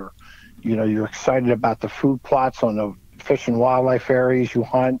way, you're excited about the food plots on the fish and wildlife areas you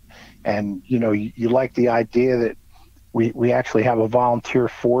hunt, and you know, you like the idea that we actually have a volunteer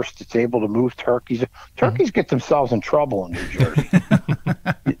force that's able to move turkeys. Turkeys get themselves in trouble in New Jersey.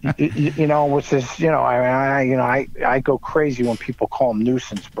 you know, which is, you know, I go crazy when people call them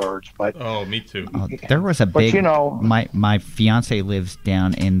nuisance birds. But oh, me too. There was a big. You know, my fiance lives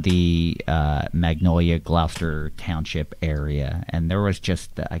down in the Magnolia, Gloucester Township area, and there was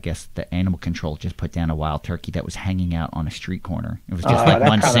just, I guess, the animal control just put down a wild turkey that was hanging out on a street corner. It was just like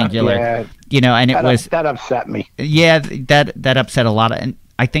one singular, you know, and that upset me. Yeah, that upset a lot of, and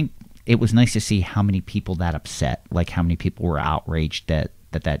I think it was nice to see how many people that upset, like how many people were outraged that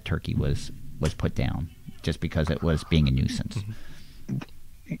turkey was put down just because it was being a nuisance.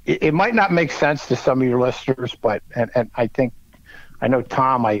 It might not make sense to some of your listeners, but and I know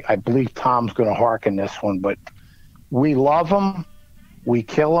Tom, I believe Tom's going to hearken this one, but we love them, we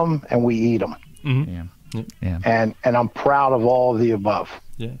kill them, and we eat them. Mm-hmm. Yeah. And I'm proud of all of the above.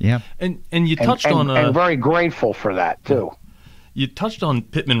 Yeah. And you touched on and very grateful for that too. You touched on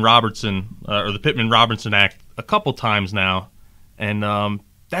Pittman Robertson or the Pittman Robertson Act a couple times now, and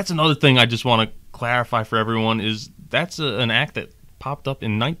that's another thing I just want to clarify for everyone is that's an act that popped up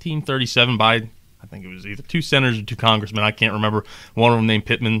in 1937 by, I think it was either two senators or two congressmen. I can't remember. One of them named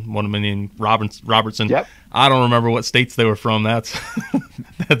Pittman, one of them named Robertson. Yep. I don't remember what states they were from. That's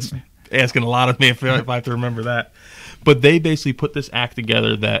asking a lot of me if I have to remember that. But they basically put this act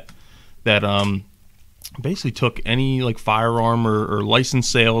together that basically took any like firearm or license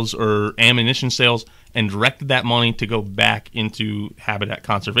sales or ammunition sales and directed that money to go back into habitat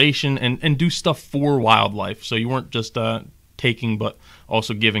conservation and do stuff for wildlife. So you weren't just taking, but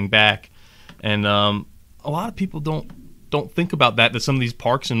also giving back. And a lot of people don't think about that some of these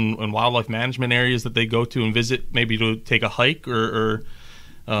parks and wildlife management areas that they go to and visit, maybe to take a hike or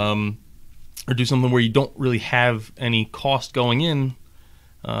do something where you don't really have any cost going in.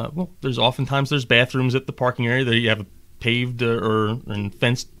 There's bathrooms at the parking area. There you have a paved or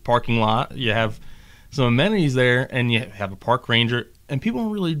fenced parking lot. You have some amenities there, and you have a park ranger. And people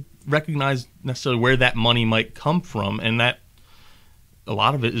don't really recognize necessarily where that money might come from, and that a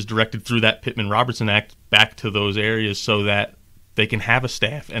lot of it is directed through that Pittman-Robertson Act back to those areas so that they can have a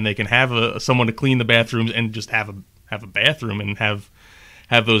staff and they can have someone to clean the bathrooms and just have a bathroom and have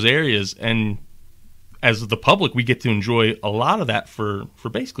those areas. And as the public, we get to enjoy a lot of that for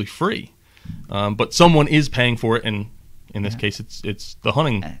basically free. But someone is paying for it, and in this case, it's the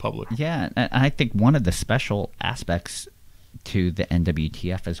hunting public. Yeah, and I think one of the special aspects to the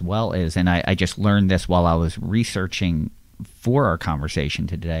NWTF as well is, and I just learned this while I was researching for our conversation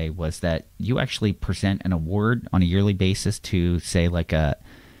today, was that you actually present an award on a yearly basis to, say, like a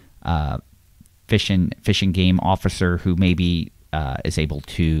fish and game officer who maybe is able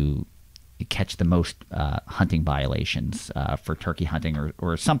to catch the most hunting violations for turkey hunting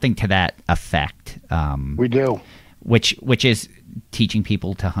or something to that effect. We do. Which is teaching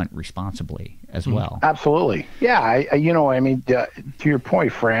people to hunt responsibly as well. Absolutely. Yeah. To your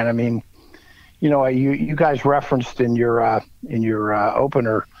point, Fran, you guys referenced in your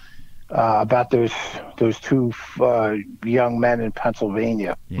opener about those two young men in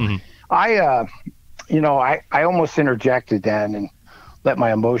Pennsylvania. Mm-hmm. I almost interjected then and let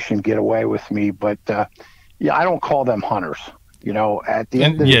my emotion get away with me, but I don't call them hunters. At the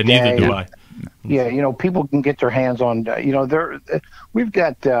end of the day, neither do I. Yeah, people can get their hands on. We've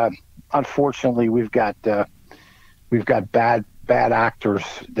got unfortunately we've got bad actors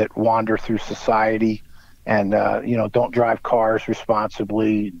that wander through society and don't drive cars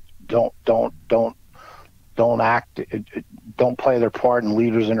responsibly, don't play their part in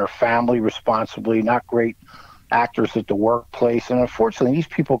leaders in their family responsibly, not great actors at the workplace. And unfortunately these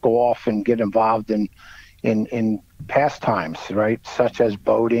people go off and get involved in pastimes, right, such as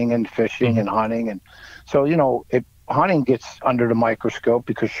boating and fishing and hunting. And so hunting gets under the microscope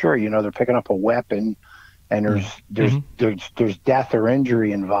because sure, they're picking up a weapon and there's death or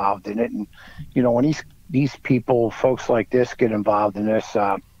injury involved in it. And when these people, folks like this, get involved in this,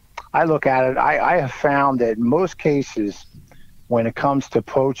 I look at it. I have found that in most cases, when it comes to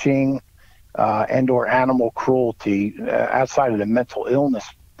poaching and/or animal cruelty, outside of the mental illness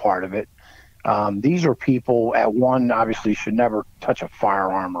part of it, these are people obviously should never touch a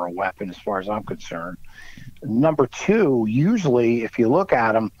firearm or a weapon, as far as I'm concerned. Number two, usually, if you look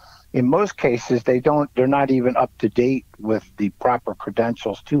at them, in most cases, they're not even up to date with the proper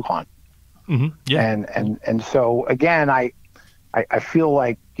credentials to hunt. Mm-hmm. Yeah. And so again, I feel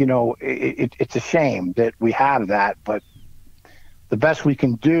like, it's a shame that we have that, but the best we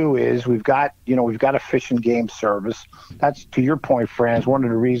can do is we've got a fish and game service. That's, to your point, Franz, one of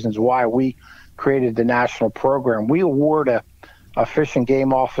the reasons why we created the national program. We award a fish and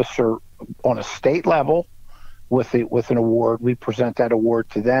game officer on a state level with an award. We present that award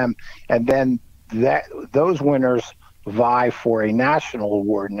to them, and then those winners vie for a national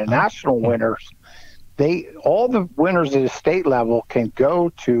award. And the national winners, all the winners at the state level can go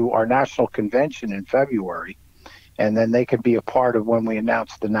to our national convention in February, and then they can be a part of when we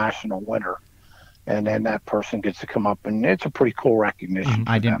announce the national winner. And then that person gets to come up, and it's a pretty cool recognition.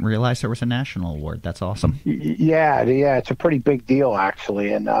 I didn't realize there was a national award. That's awesome. Yeah, it's a pretty big deal,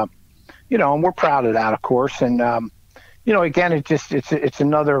 actually. And, and we're proud of that, of course. And, again, it's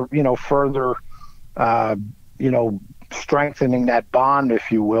another, further, strengthening that bond,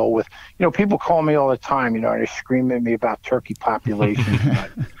 if you will, with, people call me all the time, and they scream at me about turkey populations.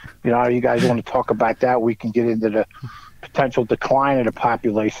 But, you guys want to talk about that, we can get into the potential decline of the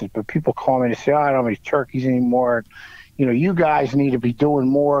populations. But people call me and say, I don't have any turkeys anymore. You guys need to be doing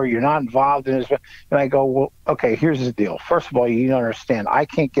more. You're not involved in this. And I go, well, okay, here's the deal. First of all, you don't understand. I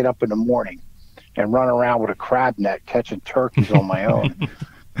can't get up in the morning and run around with a crab net catching turkeys on my own.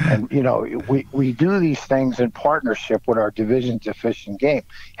 And, we do these things in partnership with our divisions of Fish and Game.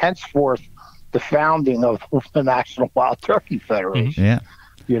 Henceforth, the founding of the National Wild Turkey Federation. Yeah.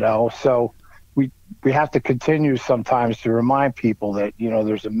 So we have to continue sometimes to remind people that,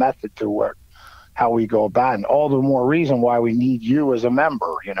 there's a method to how we go about it. And all the more reason why we need you as a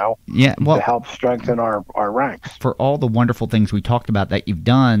member, to help strengthen our ranks. For all the wonderful things we talked about that you've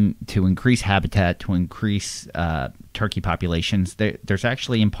done to increase habitat, to increase turkey populations, there's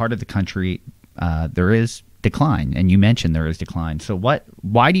actually, in part of the country, there is decline. And you mentioned there is decline. So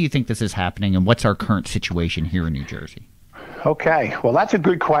why do you think this is happening, and what's our current situation here in New Jersey? Okay. Well, that's a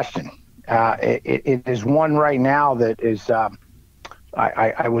good question. It is one right now that is,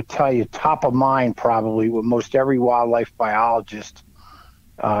 I would tell you, top of mind probably with most every wildlife biologist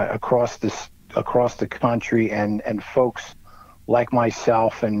across the country, and folks like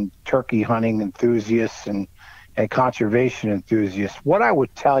myself and turkey hunting enthusiasts and conservation enthusiasts. What I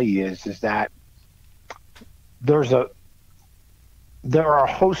would tell you is that there are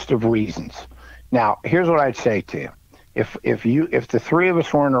a host of reasons. Now, here's what I'd say to you. If the three of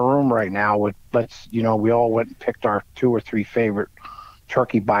us were in a room right now with, we all went and picked our 2 or 3 favorite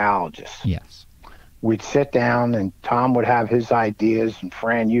turkey biologists. Yes. We'd sit down and Tom would have his ideas and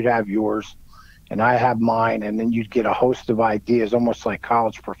Fran, you'd have yours and I have mine. And then you'd get a host of ideas, almost like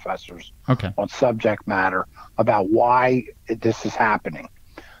college professors on subject matter about why this is happening.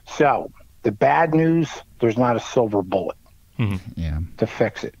 So the bad news, there's not a silver bullet to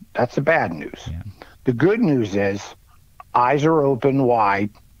fix it. That's the bad news. Yeah. The good news is eyes are open wide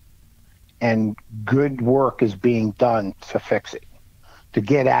and good work is being done to fix it, to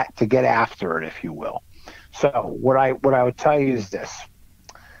get after it, if you will. So what I would tell you is this: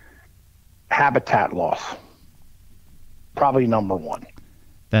 habitat loss, probably number one.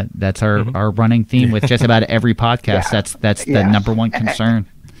 That's our running theme with just about every podcast. Yeah. That's the number one concern.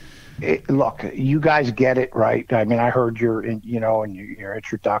 Look, you guys get it, right? I mean, I heard your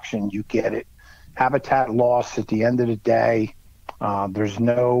introduction. You get it. Habitat loss. At the end of the day, there's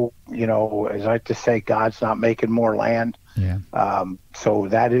no, as I like to say, God's not making more land. Yeah. So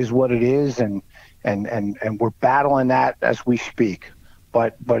that is what it is, and we're battling that as we speak.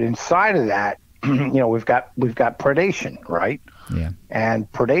 But inside of that, we've got predation, right? Yeah.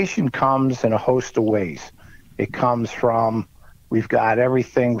 And predation comes in a host of ways. It comes from, we've got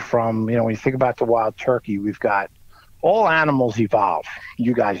everything from, when you think about the wild turkey, we've got all animals evolve.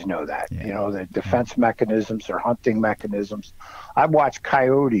 You guys know that. Yeah. The defense mechanisms or hunting mechanisms. I've watched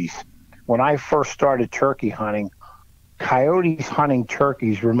coyotes. When I first started turkey hunting, coyotes hunting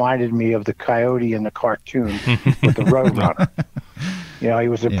turkeys reminded me of the coyote in the cartoon with the Roadrunner. He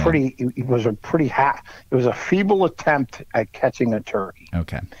was it was a feeble attempt at catching a turkey.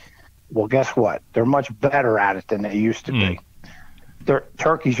 Okay. Well, guess what? They're much better at it than they used to be.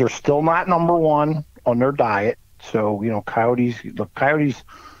 Turkeys are still not number one on their diet. So, coyotes,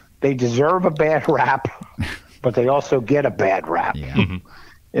 they deserve a bad rap, but they also get a bad rap. Yeah.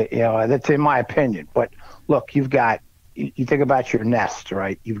 That's in my opinion. But look, you think about your nest,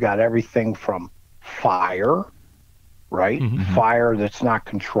 right? You've got everything from fire, right? Mm-hmm. Fire that's not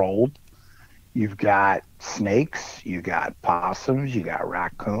controlled. You've got snakes, you got possums, you got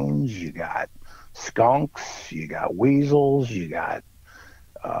raccoons, you got skunks, you got weasels, you got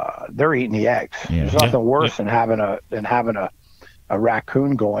they're eating the eggs. Yeah. There's nothing worse than having a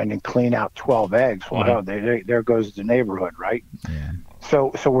raccoon go in and clean out 12 eggs. Well, there goes the neighborhood, right? Yeah.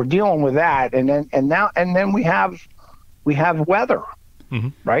 So we're dealing with that, and then we have weather,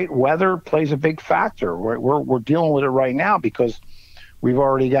 right? Weather plays a big factor. We're dealing with it right now because we've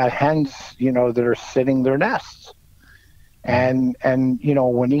already got hens, that are sitting their nests, and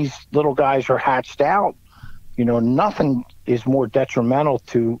when these little guys are hatched out, nothing is more detrimental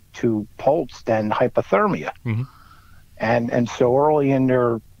to poults than hypothermia. And so early in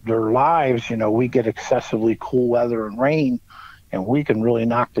their lives, we get excessively cool weather and rain, and we can really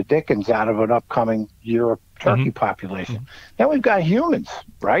knock the dickens out of an upcoming year of turkey population. Then we've got humans,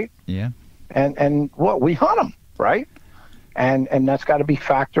 right? Yeah. And we hunt them, right? And that's got to be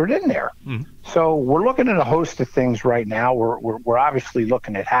factored in there. So we're looking at a host of things right now. We're obviously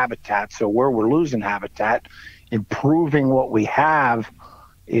looking at habitat. So where we're losing habitat, improving what we have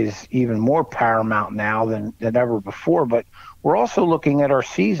is even more paramount now than ever before. But we're also looking at our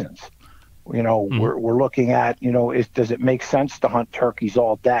seasons. We're looking at, does it make sense to hunt turkeys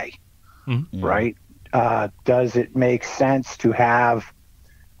all day, right? Does it make sense to have,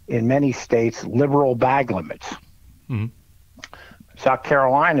 in many states, liberal bag limits? South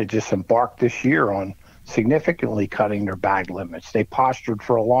Carolina just embarked this year on significantly cutting their bag limits. They postured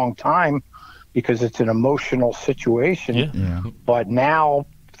for a long time because it's an emotional situation, but now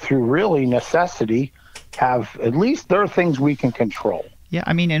through really necessity have, at least there are things we can control. Yeah,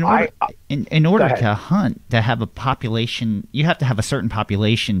 I mean, in order to hunt, to have a population, you have to have a certain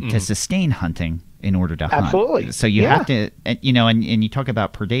population to sustain hunting in order to hunt. Absolutely. So you have to, and you talk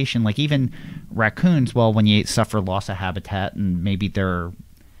about predation, like even raccoons, well, when you suffer loss of habitat and maybe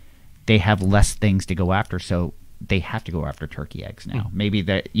they have less things to go after, so they have to go after turkey eggs now. Maybe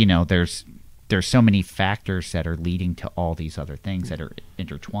that, there's so many factors that are leading to all these other things that are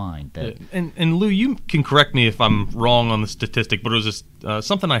intertwined. That and Lou, you can correct me if I'm wrong on the statistic, but it was just,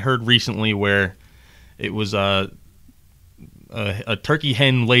 something I heard recently where it was a turkey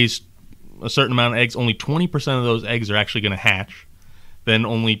hen lays a certain amount of eggs, only 20% of those eggs are actually going to hatch. Then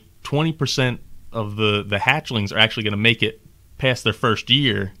only 20% of the hatchlings are actually going to make it past their first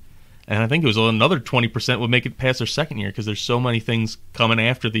year. And I think it was another 20% would make it past their second year because there's so many things coming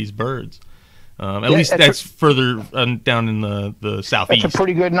after these birds. At least that's further down in the southeast. That's a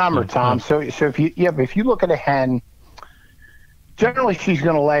pretty good number, Tom. So if you look at a hen, generally she's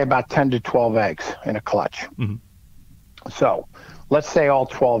going to lay about 10 to 12 eggs in a clutch. Mm-hmm. So let's say all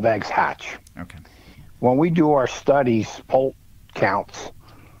 12 eggs hatch. Okay. When we do our studies, poult counts,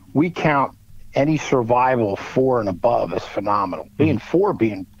 we count any survival 4 and above as phenomenal. Being 4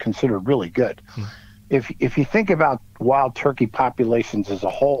 being considered really good. If you think about wild turkey populations as a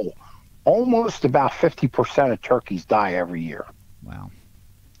whole, almost about 50% of turkeys die every year. Wow.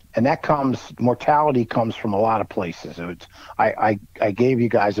 And mortality comes from a lot of places. I gave you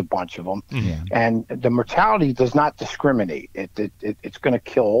guys a bunch of them. Yeah. And the mortality does not discriminate. It's going to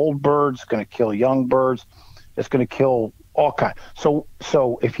kill old birds, it's going to kill young birds, it's going to kill all kinds. So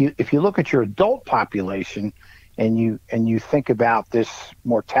if you look at your adult population and you think about this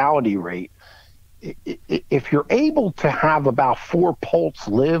mortality rate, if you're able to have about 4 poults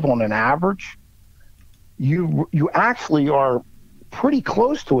live on an average, you actually are pretty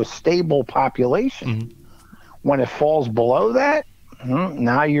close to a stable population. Mm-hmm. When it falls below that,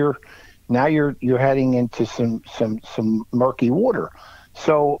 now you're heading into some murky water.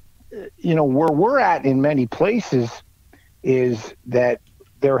 So where we're at in many places is that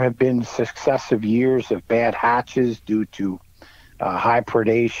there have been successive years of bad hatches due to high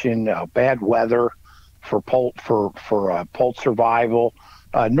predation, bad weather for poult survival.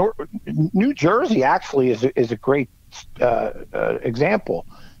 New Jersey actually is a great example.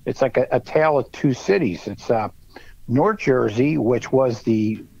 It's like a tale of two cities. It's North Jersey, which was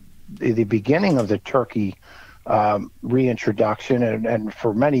the beginning of the turkey reintroduction, and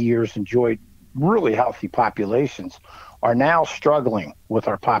for many years enjoyed really healthy populations, are now struggling with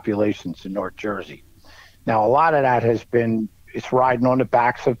our populations in North Jersey. Now, a lot of that has been, it's riding on the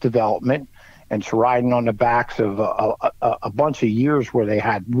backs of development, and it's riding on the backs of a bunch of years where they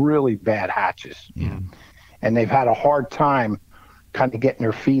had really bad hatches. Yeah. And they've had a hard time kind of getting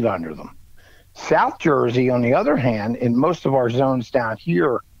their feet under them. South Jersey, on the other hand, in most of our zones down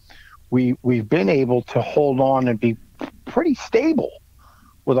here, we've been able to hold on and be pretty stable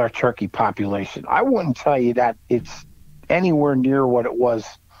with our turkey population. I wouldn't tell you that it's anywhere near what it was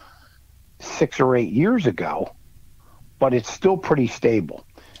 6 or 8 years ago, but it's still pretty stable.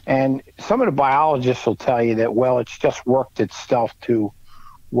 And some of the biologists will tell you that, well, it's just worked itself to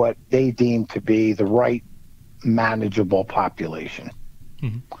what they deem to be the right manageable population.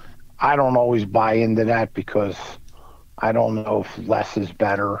 Mm-hmm. I don't always buy into that because I don't know if less is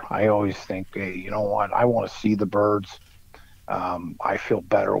better. I always think, hey, you know what? I want to see the birds. I feel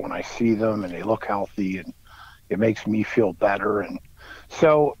better when I see them and they look healthy, and it makes me feel better. And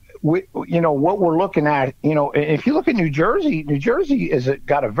so, what we're looking at, if you look at New Jersey is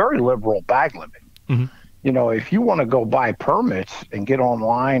got a very liberal bag limit. Mm-hmm. If you want to go buy permits and get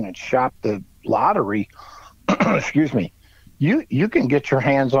online and shop the lottery, excuse me, you can get your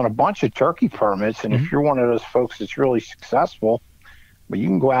hands on a bunch of turkey permits. And if you're one of those folks that's really successful, but you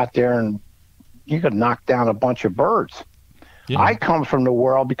can go out there and you can knock down a bunch of birds. Yeah. I come from the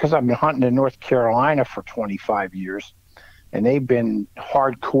world because I've been hunting in North Carolina for 25 years, and they've been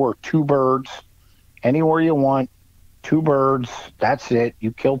hardcore 2 birds, anywhere you want, 2 birds, that's it.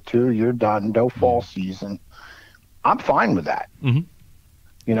 You kill 2, you're done, no fall season. I'm fine with that. Mm-hmm.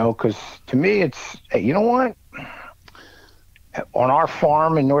 Because to me, it's, hey, you know what? On our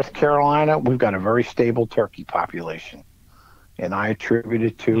farm in North Carolina, we've got a very stable turkey population. And I attribute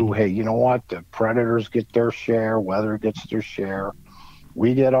it to, hey, you know what? The predators get their share, weather gets their share,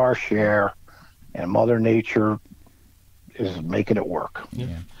 we get our share, and Mother Nature is making it work.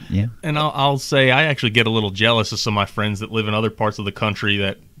 Yeah. And I'll say I actually get a little jealous of some of my friends that live in other parts of the country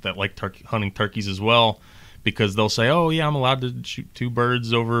that like hunting turkeys as well, because they'll say, oh, yeah, I'm allowed to shoot 2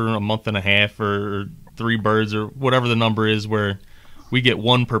 birds over a month and a half, or 3 birds, or whatever the number is, where we get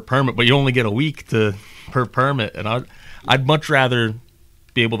 1 per permit, but you only get a week per permit. And I'd much rather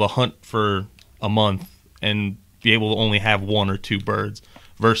be able to hunt for a month and be able to only have 1 or 2 birds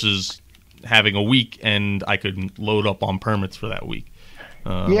versus having a week and I could load up on permits for that week.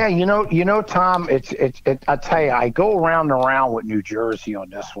 Yeah, Tom, I tell you, I go around and around with New Jersey on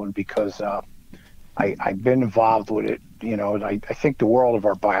this one because I've been involved with it. I think the world of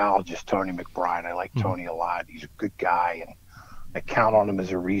our biologist, Tony McBride. I like Tony a lot. He's a good guy, and I count on him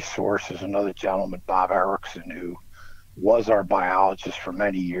as a resource. There's another gentleman, Bob Erickson, who was our biologist for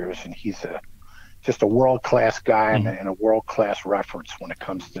many years, and he's just a world-class guy and a world-class reference when it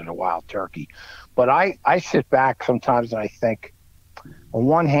comes to the wild turkey. But I sit back sometimes and I think, on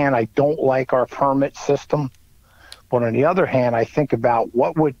one hand, I don't like our permit system. But on the other hand, I think about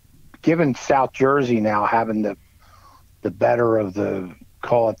what would, given South Jersey now having the better of the,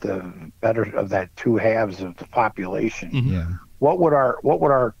 call it the better of that two halves of the population. Yeah. What would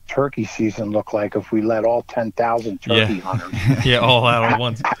our turkey season look like if we let all 10,000 turkey hunters, all out at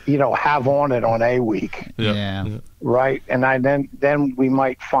once, have on it on a week? Yeah. Right, and then we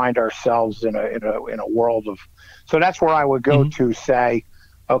might find ourselves in a world of. So that's where I would go to say,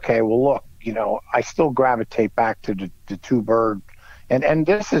 okay, well, look, I still gravitate back to the two bird, and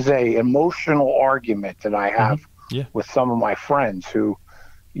this is a emotional argument that I have with some of my friends who,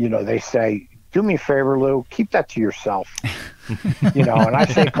 they say, do me a favor, Lou, keep that to yourself. And I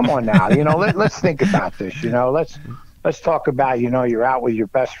say, come on now, let's think about this. Let's talk about, you're out with your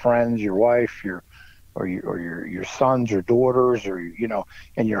best friends, your wife, your sons or daughters, or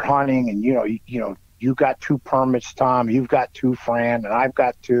and you're hunting, and you got 2 permits, Tom, you've got 2, Fran, and I've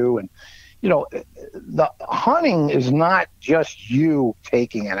got 2, and the hunting is not just you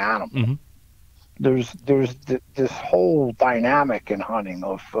taking an animal. There's this whole dynamic in hunting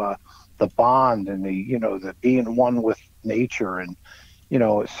of the bond and the being one with nature, and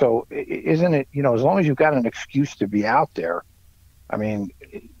so isn't it, as long as you've got an excuse to be out there, I mean,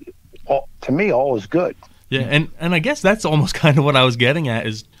 to me, all is good. Yeah, and I guess that's almost kind of what I was getting at,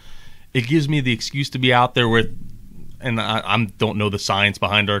 is it gives me the excuse to be out there with, and I don't know the science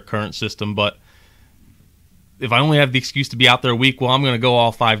behind our current system, but if I only have the excuse to be out there a week, well, I'm going to go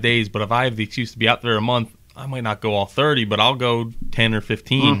all 5 days. But if I have the excuse to be out there a month, I might not go all 30, but I'll go 10 or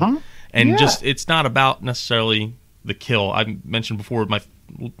 15. And just, it's not about necessarily the kill. I mentioned before,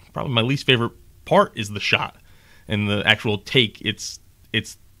 probably my least favorite part is the shot and the actual take. It's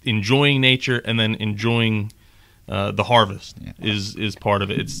enjoying nature, and then enjoying the harvest is part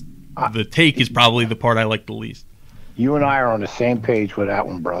of it. It's the take is probably the part I like the least. You and I are on the same page with that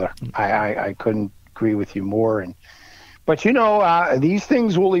one, brother. I couldn't agree with you more. But these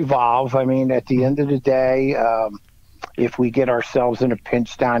things will evolve. I mean, at the end of the day, if we get ourselves in a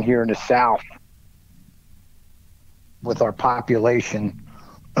pinch down here in the South with our population,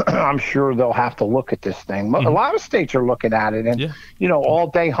 I'm sure they'll have to look at this thing. A lot of states are looking at it, and all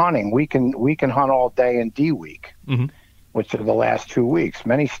day hunting. We can hunt all day in D week, which are the last 2 weeks.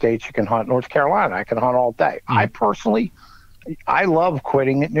 Many states you can hunt. North Carolina, I can hunt all day. I personally, I love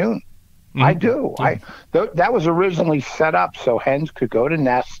quitting at noon. I do. That was originally set up so hens could go to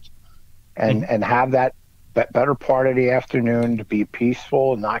nest and have that better part of the afternoon to be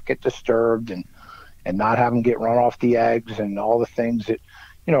peaceful and not get disturbed, and not have them get run off the eggs and all the things that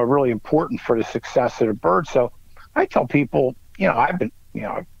are really important for the success of the bird. So I tell people, I've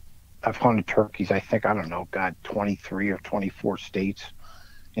hunted turkeys, I think, 23 or 24 states,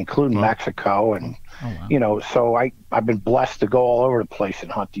 including Mexico. And, so I've been blessed to go all over the place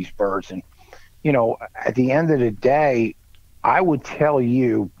and hunt these birds. And, at the end of the day, I would tell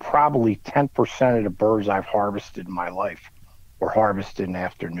you probably 10% of the birds I've harvested in my life were harvested in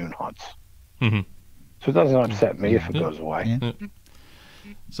afternoon hunts. So it doesn't upset me if it goes away.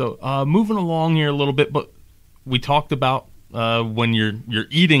 So moving along here a little bit, but we talked about when you're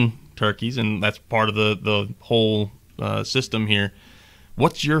eating turkeys, and that's part of the whole system here.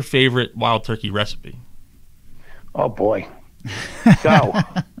 What's your favorite wild turkey recipe? Oh boy! So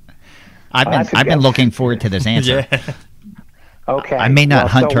I've been looking forward to this answer. Okay. I may not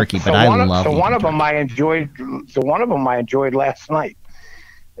hunt turkey, but I love. So one of them I enjoyed. So one of them I enjoyed last night.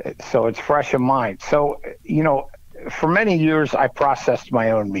 So it's fresh in mind. So for many years I processed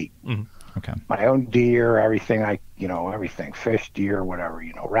my own meat. Okay. My own deer, everything everything, fish, deer, whatever,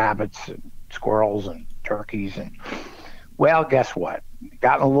 rabbits and squirrels and turkeys. And well, guess what?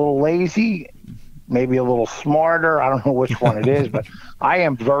 Gotten a little lazy, maybe a little smarter. I don't know which one it is, but I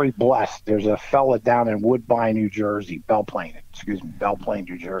am very blessed. There's a fella down in Woodbine, New Jersey, Belle Plaine,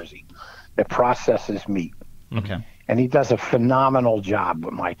 New Jersey, that processes meat. Okay. And he does a phenomenal job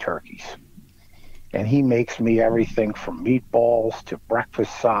with my turkeys. And he makes me everything from meatballs to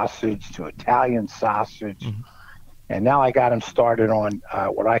breakfast sausage to Italian sausage. And now I got him started on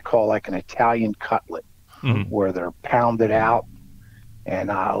what I call like an Italian cutlet, where they're pounded out. And,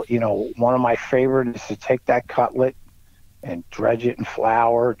 one of my favorites is to take that cutlet and dredge it in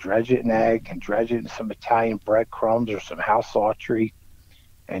flour, dredge it in egg, and dredge it in some Italian breadcrumbs or some house autry,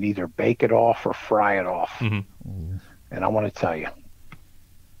 and either bake it off or fry it off. And I want to tell you,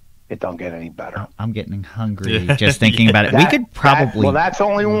 it don't get any better. I'm getting hungry just thinking about it. We could probably... well, that's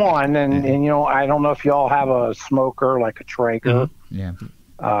only one, and I don't know if y'all have a smoker like a Traeger.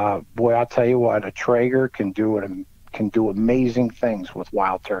 boy, I'll tell you what, a Traeger can do amazing things with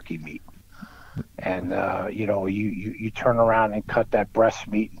wild turkey meat. And you turn around and cut that breast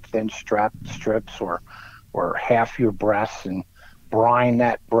meat in thin strips or half your breast and brine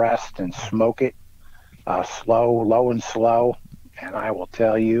that breast and smoke it low and slow. And I will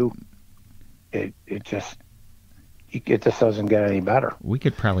tell you, it just doesn't get any better. We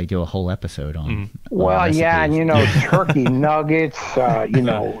could probably do a whole episode on. Well, yeah, and turkey nuggets,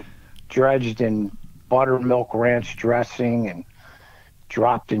 dredged in buttermilk ranch dressing and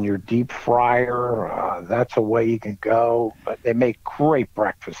dropped in your deep fryer. That's a way you can go. But they make great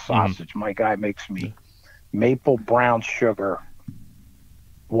breakfast sausage. My guy makes me maple brown sugar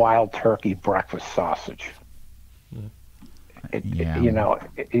wild turkey breakfast sausage.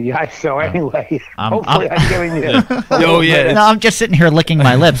 So anyway, hopefully I'm giving you. No, I'm just sitting here licking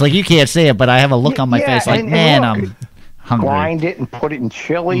my lips. Like, you can't see it, but I have a look on my face. Like, man, I'm hungry. Grind it and put it in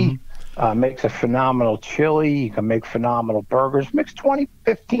chili. Makes a phenomenal chili. You can make phenomenal burgers. Mix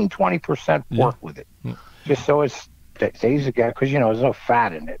 15-20% pork with it, just so it stays together. Because there's no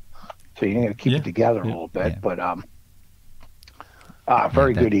fat in it, so you need to keep it together a little bit. Yeah. But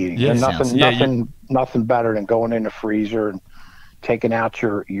very good eating. Yeah, and nothing better than going in the freezer and taking out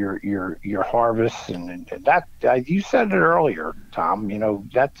your harvest and that. You said it earlier, Tom.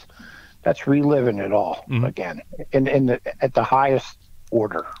 That's reliving it all again at the highest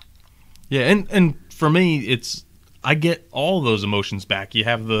order. Yeah, and for me, I get all those emotions back. You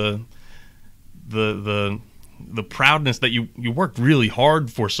have the proudness that you worked really hard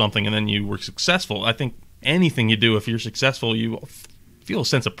for something and then you were successful. I think anything you do, if you're successful, you feel a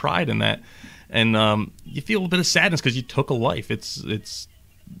sense of pride in that, and you feel a bit of sadness because you took a life. It's just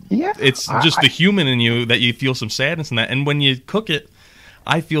the human in you that you feel some sadness in that. And when you cook it,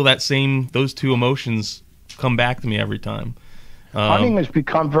 I feel those two emotions come back to me every time. Hunting has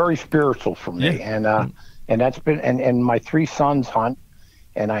become very spiritual for me, and that's been and my three sons hunt,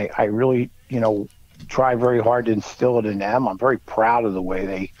 and I really try very hard to instill it in them. I'm very proud of the way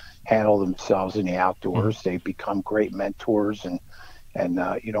they handle themselves in the outdoors. They've become great mentors, and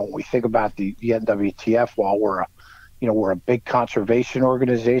when we think about the NWTF, while we're a big conservation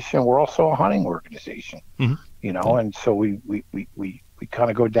organization, we're also a hunting organization. And so we kind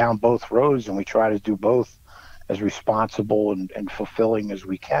of go down both roads, and we try to do both as responsible and fulfilling as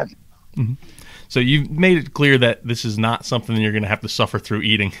we can. So you've made it clear that this is not something you're going to have to suffer through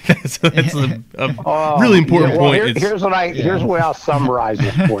eating. That's a really important point. Here's what I'll summarize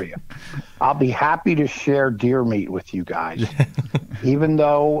this for you. I'll be happy to share deer meat with you guys, even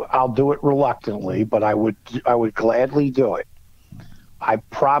though I'll do it reluctantly, but I would gladly do it. I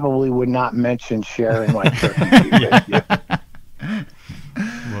probably would not mention sharing my turkey meat with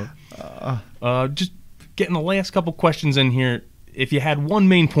you. Just getting the last couple questions in here. If you had one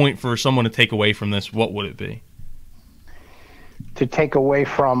main point for someone to take away from this, what would it be? To take away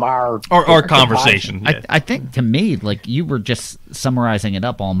from our conversation. Yeah. I think, to me, like, you were just summarizing it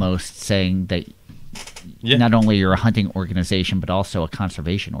up almost, saying that not only you're a hunting organization, but also a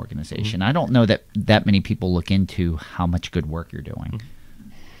conservation organization. I don't know that many people look into how much good work you're doing.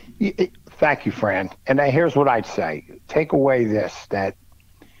 Thank you, Fran. And here's what I'd say. Take away this, that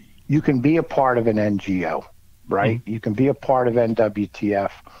you can be a part of an NGO, right? You can be a part of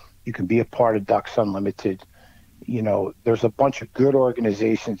NWTF. You can be a part of Ducks Unlimited. There's a bunch of good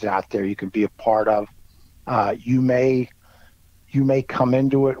organizations out there you can be a part of. You may come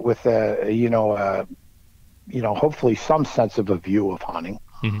into it with hopefully some sense of a view of hunting,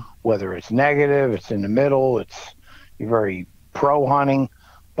 whether it's negative, it's in the middle, you're very pro hunting.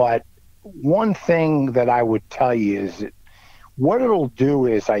 But one thing that I would tell you is that what it'll do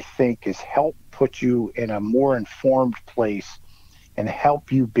is help put you in a more informed place and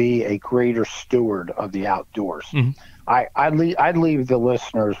help you be a greater steward of the outdoors. I'd leave the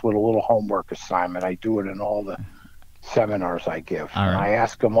listeners with a little homework assignment. I do it in all the seminars I give. And I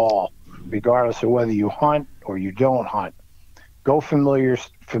ask them all, regardless of whether you hunt or you don't hunt, go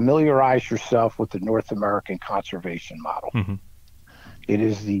familiarize yourself with the North American conservation model. It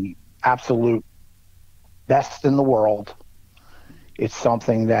is the absolute best in the world. It's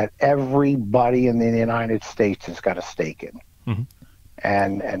something that everybody in the United States has got a stake in.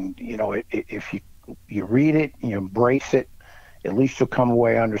 And if you read it, you embrace it, at least you'll come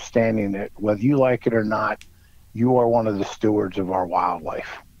away understanding that whether you like it or not, you are one of the stewards of our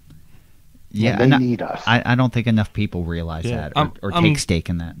wildlife. Yeah, and they need us. I don't think enough people realize that or take stake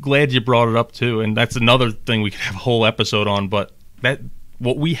in that. Glad you brought it up too, and that's another thing we could have a whole episode on. But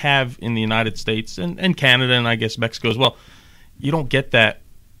what we have in the United States and Canada and I guess Mexico as well, you don't get that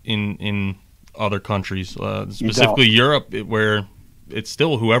in other countries, specifically Europe, where it's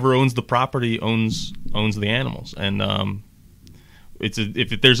still whoever owns the property owns the animals. And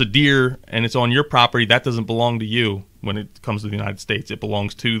if there's a deer and it's on your property, that doesn't belong to you. When it comes to the United States, it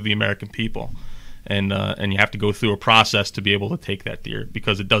belongs to the American people, and you have to go through a process to be able to take that deer,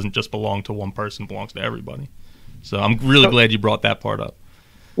 because it doesn't just belong to one person; it belongs to everybody. So I'm really glad you brought that part up.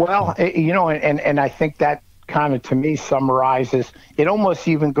 Well, and I think that kind of, to me, summarizes. It almost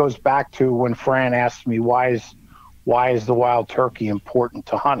even goes back to when Fran asked me why is the wild turkey important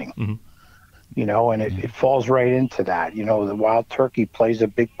to hunting. Mm-hmm. And it falls right into that. The wild turkey plays a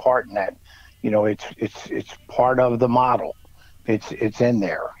big part in that. It's part of the model. It's in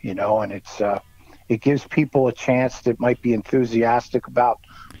there, and it gives people a chance that might be enthusiastic about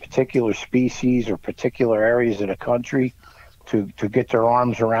particular species or particular areas of the country to get their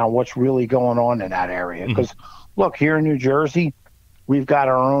arms around what's really going on in that area. Because look, here in New Jersey, we've got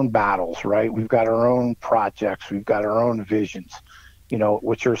our own battles, right? We've got our own projects. We've got our own visions,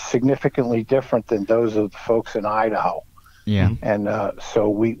 which are significantly different than those of the folks in Idaho. Yeah. And so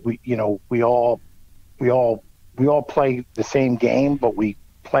we all play the same game, but we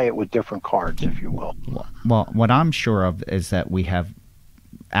play it with different cards, if you will. Well, what I'm sure of is that we have,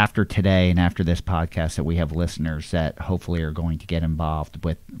 after today and after this podcast, that we have listeners that hopefully are going to get involved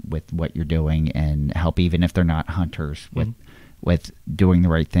with what you're doing and help, even if they're not hunters, with doing the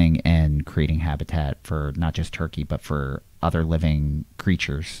right thing and creating habitat for not just turkey, but for other living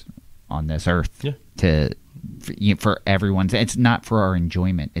creatures on this earth. Yeah. For everyone's, it's not for our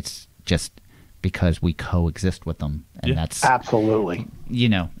enjoyment. It's just because we coexist with them, and that's absolutely.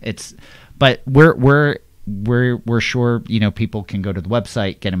 But we're sure people can go to the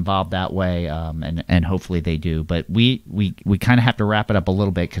website, get involved that way, and hopefully they do. But we kind of have to wrap it up a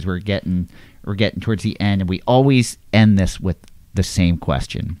little bit, because we're getting towards the end, and we always end this with the same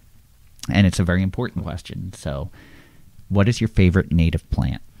question, and it's a very important question. So, what is your favorite native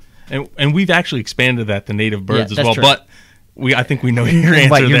plant? And we've actually expanded that to native birds as well, true. but I think we know your answer.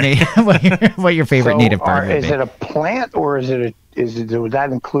 What your favorite native bird would is be? It a plant, or would that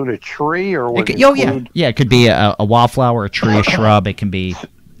include a tree, or would it could be a wildflower, a tree, a shrub. It can be.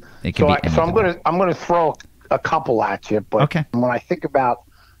 It can be. So I'm gonna throw a couple at you, but okay. When I think about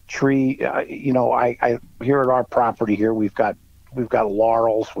tree, I here at our property here we've got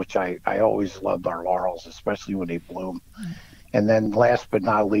laurels, which I always loved our laurels, especially when they bloom. And then last but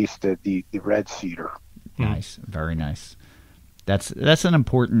not least, the red cedar. Nice, very nice. That's an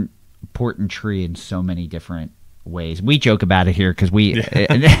important tree in so many different ways. We joke about it here because we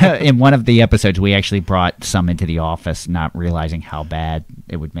in one of the episodes we actually brought some into the office, not realizing how bad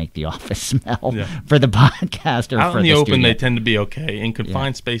it would make the office smell for the podcast. Or out for in the open, studio. they tend to be okay. In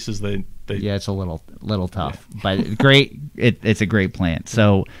confined spaces, they it's a little tough, but great. It's a great plant.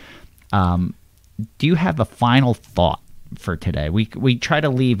 So, do you have a final thought for today? We try to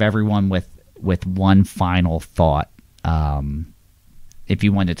leave everyone with one final thought. If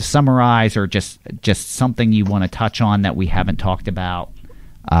you wanted to summarize, or just something you want to touch on that we haven't talked about,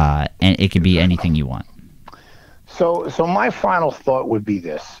 and it can be anything you want. So my final thought would be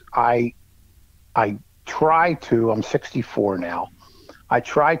this: I try to. I'm 64 now. I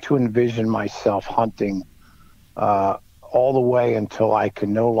try to envision myself hunting all the way until I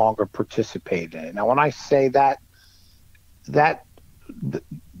can no longer participate in it. Now, when I say that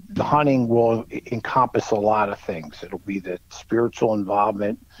the hunting will encompass a lot of things. It'll be the spiritual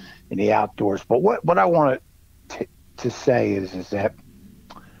involvement in the outdoors. But what I want to say is that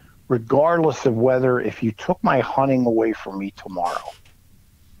regardless of if you took my hunting away from me tomorrow,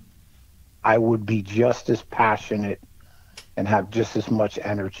 I would be just as passionate and have just as much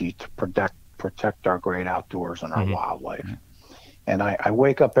energy to protect our great outdoors and our wildlife. And I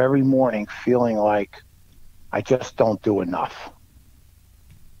wake up every morning feeling like I just don't do enough.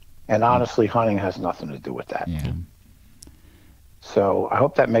 And honestly, hunting has nothing to do with that. Yeah. So I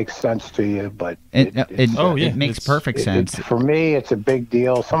hope that makes sense to you, but it makes perfect sense. For me, it's a big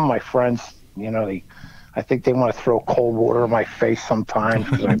deal. Some of my friends, I think they want to throw cold water in my face sometimes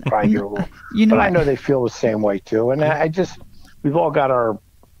because I probably get a little. But I know they feel the same way too. And we've all got our,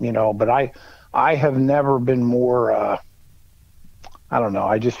 But I have never been more. I don't know.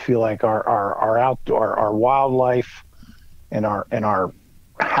 I just feel like our outdoor, our wildlife, and our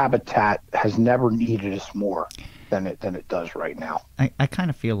habitat has never needed us more than it does right now. I kind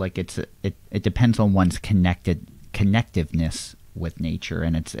of feel like it depends on one's connectiveness with nature,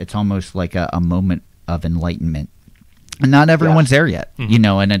 and it's almost like a moment of enlightenment. And not everyone's there yet,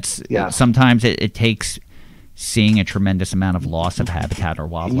 and it's sometimes it takes seeing a tremendous amount of loss of habitat or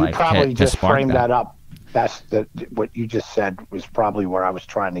wildlife. You probably to just framed that up. That's what you just said was probably where I was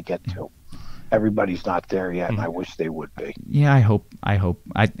trying to get to. everybody's not there yet, and I wish they would be. Yeah, I hope.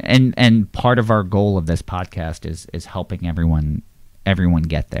 And part of our goal of this podcast is helping everyone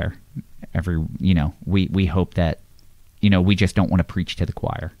get there. We hope that, we just don't want to preach to the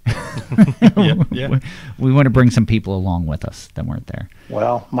choir. Yeah. We want to bring some people along with us that weren't there.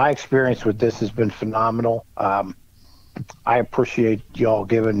 Well, my experience with this has been phenomenal. I appreciate y'all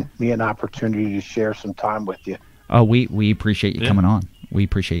giving me an opportunity to share some time with you. Oh, we appreciate you coming on. We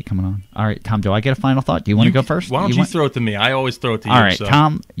appreciate you coming on. All right, Tom, do I get a final thought? Do you want to go first? Why don't you throw it to me? I always throw it to you. All right,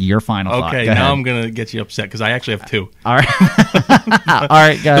 Tom, your final thought. Okay, now I'm going to get you upset because I actually have two. All right. All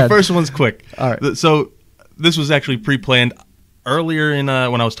right, go ahead. The first one's quick. All right. So this was actually pre-planned. Earlier when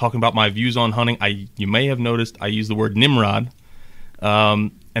I was talking about my views on hunting, you may have noticed I used the word Nimrod,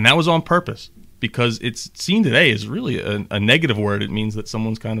 and that was on purpose because it's seen today as really a negative word. It means that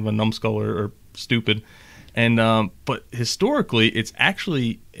someone's kind of a numbskull or stupid. And but historically, it's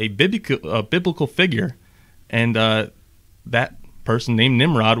actually a biblical figure, and that person named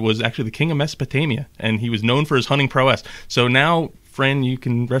Nimrod was actually the king of Mesopotamia, and he was known for his hunting prowess. So now, friend, you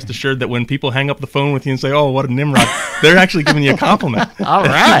can rest assured that when people hang up the phone with you and say, "Oh, what a Nimrod," they're actually giving you a compliment. All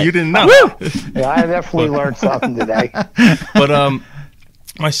right, you didn't know. Yeah, I definitely learned something today. But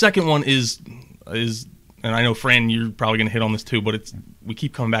my second one is, and I know, Fran, you're probably going to hit on this too, but we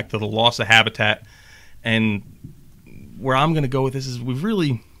keep coming back to the loss of habitat. And where I'm going to go with this is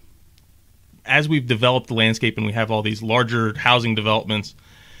as we've developed the landscape and we have all these larger housing developments,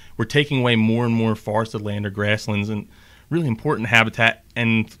 we're taking away more and more forested land or grasslands and really important habitat.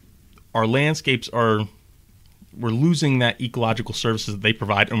 And our landscapes we're losing that ecological services that they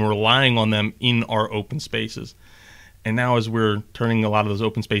provide, and we're relying on them in our open spaces. And now as we're turning a lot of those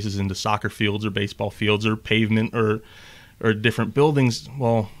open spaces into soccer fields or baseball fields or pavement or different buildings,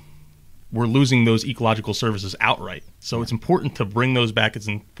 well, we're losing those ecological services outright. So it's important to bring those back. It's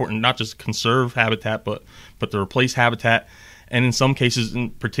important not just to conserve habitat, but to replace habitat. And in some cases,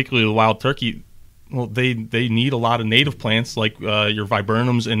 and particularly the wild turkey, well, they need a lot of native plants like your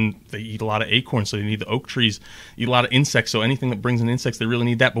viburnums, and they eat a lot of acorns, so they need the oak trees, eat a lot of insects. So anything that brings in insects, they really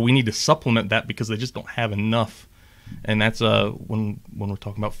need that. But we need to supplement that because they just don't have enough. And that's when we're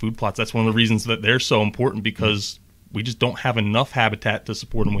talking about food plots, that's one of the reasons that they're so important, because we just don't have enough habitat to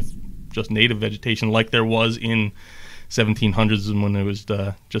support them with just native vegetation like there was in 1700s and when there was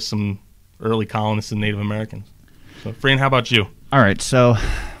just some early colonists and Native Americans. So, Fran, how about you? All right, so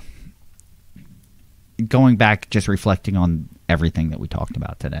going back, just reflecting on everything that we talked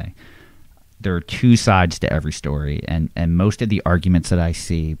about today, there are two sides to every story, and most of the arguments that I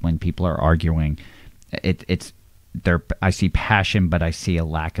see when people are arguing, I see passion, but I see a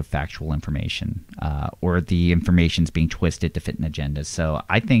lack of factual information, or the information's being twisted to fit an agenda. So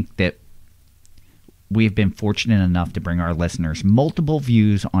I think that we've been fortunate enough to bring our listeners multiple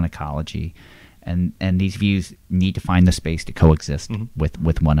views on ecology, and these views need to find the space to coexist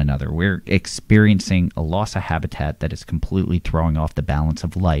with one another. We're experiencing a loss of habitat that is completely throwing off the balance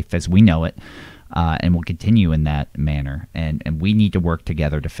of life as we know it, and will continue in that manner. And we need to work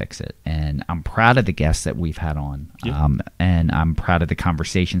together to fix it. And I'm proud of the guests that we've had on, and I'm proud of the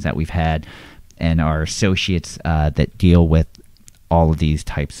conversations that we've had, and our associates that deal with all of these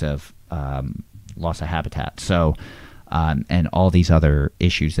types of loss of habitat. So, and all these other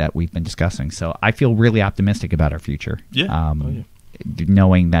issues that we've been discussing. So I feel really optimistic about our future.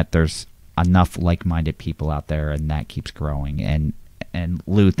 Knowing that there's enough like-minded people out there, and that keeps growing. And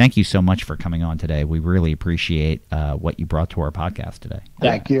Lou, thank you so much for coming on today. We really appreciate what you brought to our podcast today.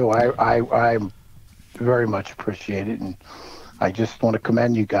 Thank you. I very much appreciate it, and I just want to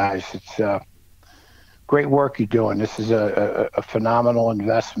commend you guys. It's great work you're doing. This is a phenomenal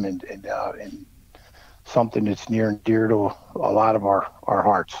investment in something that's near and dear to a lot of our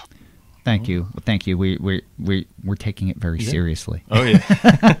hearts. Thank you. We're taking it very seriously. Oh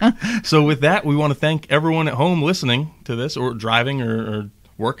yeah. So with that, we want to thank everyone at home listening to this, or driving, or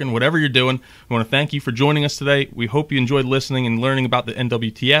working, whatever you're doing. We want to thank you for joining us today. We hope you enjoyed listening and learning about the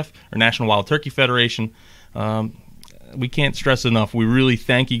NWTF, or National Wild Turkey Federation. We can't stress enough. We really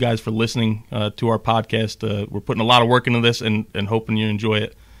thank you guys for listening to our podcast. We're putting a lot of work into this, and hoping you enjoy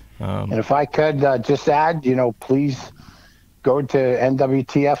it. And if I could just add, please go to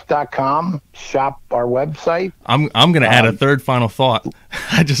nwtf.com, shop our website. I'm going to add a third final thought.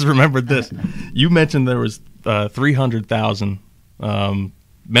 I just remembered this. You mentioned there was 300,000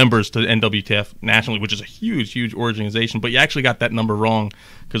 members to NWTF nationally, which is a huge organization. But you actually got that number wrong,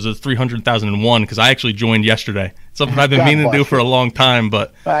 because it's 300,001. Because I actually joined yesterday. It's something I've been meaning to do for a long time.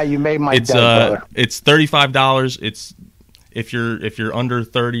 But you made my day, brother. It's $35. It's if you're under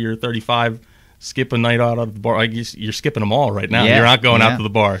 30 or 35. skip a night out of the bar. I guess you're skipping them all right now. Yeah, You're not going out to the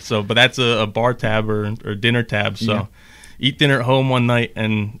bar. So, but that's a bar tab or dinner tab. So eat dinner at home one night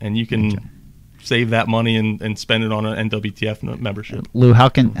and you can save that money and spend it on an NWTF membership. Lou, how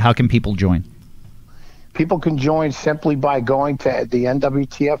can people join? People can join simply by going to the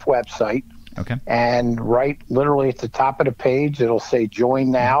NWTF website. Okay. And right literally at the top of the page, it'll say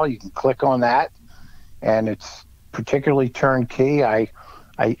join now. You can click on that, and it's particularly turnkey. I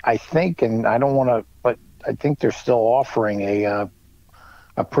think, and I don't want to, but I think they're still offering a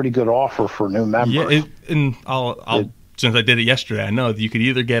pretty good offer for new members. Yeah, and I'll since I did it yesterday, I know that you could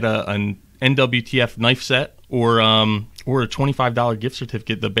either get an NWTF knife set or a $25 gift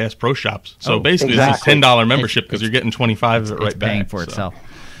certificate to Bass Pro Shops. So basically, exactly. It's a $10 membership because you're getting 25 of it right back. Paying for itself.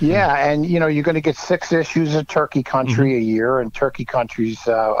 Yeah, and you're going to get 6 issues of Turkey Country a year, and Turkey Country's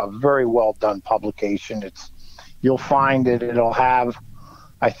a very well done publication. You'll find that it'll have,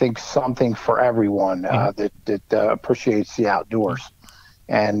 I think, something for everyone that appreciates the outdoors.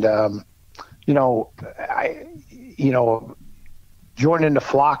 And joining the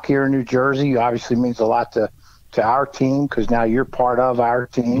flock here in New Jersey obviously means a lot to our team, because now you're part of our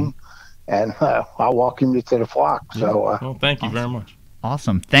team, and I'll welcome you to the flock. So, well, thank you very much.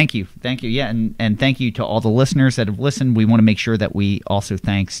 Awesome. Thank you. Yeah, and thank you to all the listeners that have listened. We want to make sure that we also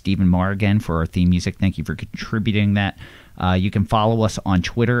thank Stephen Marr again for our theme music. Thank you for contributing that. You can follow us on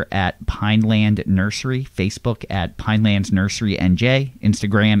Twitter at Pineland Nursery, Facebook at Pinelands Nursery NJ,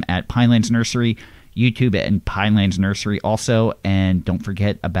 Instagram at Pinelands Nursery, YouTube at Pinelands Nursery also, and don't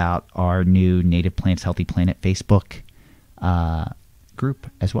forget about our new Native Plants Healthy Planet Facebook group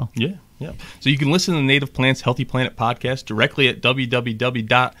as well. Yeah. So you can listen to the Native Plants Healthy Planet podcast directly at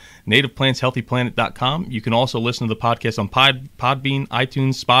www.nativeplantshealthyplanet.com. You can also listen to the podcast on Podbean,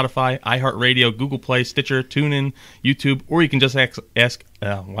 iTunes, Spotify, iHeartRadio, Google Play, Stitcher, TuneIn, YouTube, or you can just ask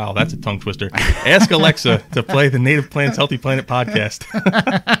wow, that's a tongue twister. Ask Alexa to play the Native Plants Healthy Planet podcast.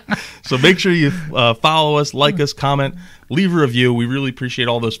 So make sure you follow us, like us, comment, leave a review. We really appreciate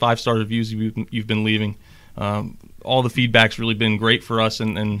all those 5-star reviews you've been leaving. All the feedback's really been great for us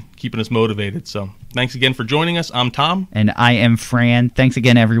and keeping us motivated. So thanks again for joining us. I'm Tom. And I am Fran. Thanks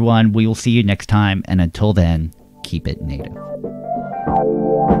again, everyone. We will see you next time. And until then, keep it native.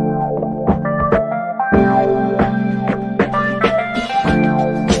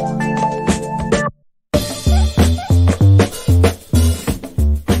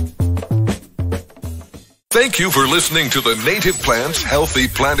 Thank you for listening to the Native Plants Healthy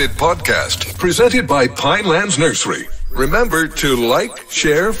Planet podcast, presented by Pinelands Nursery. Remember to like,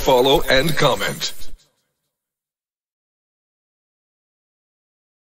 share, follow, and comment.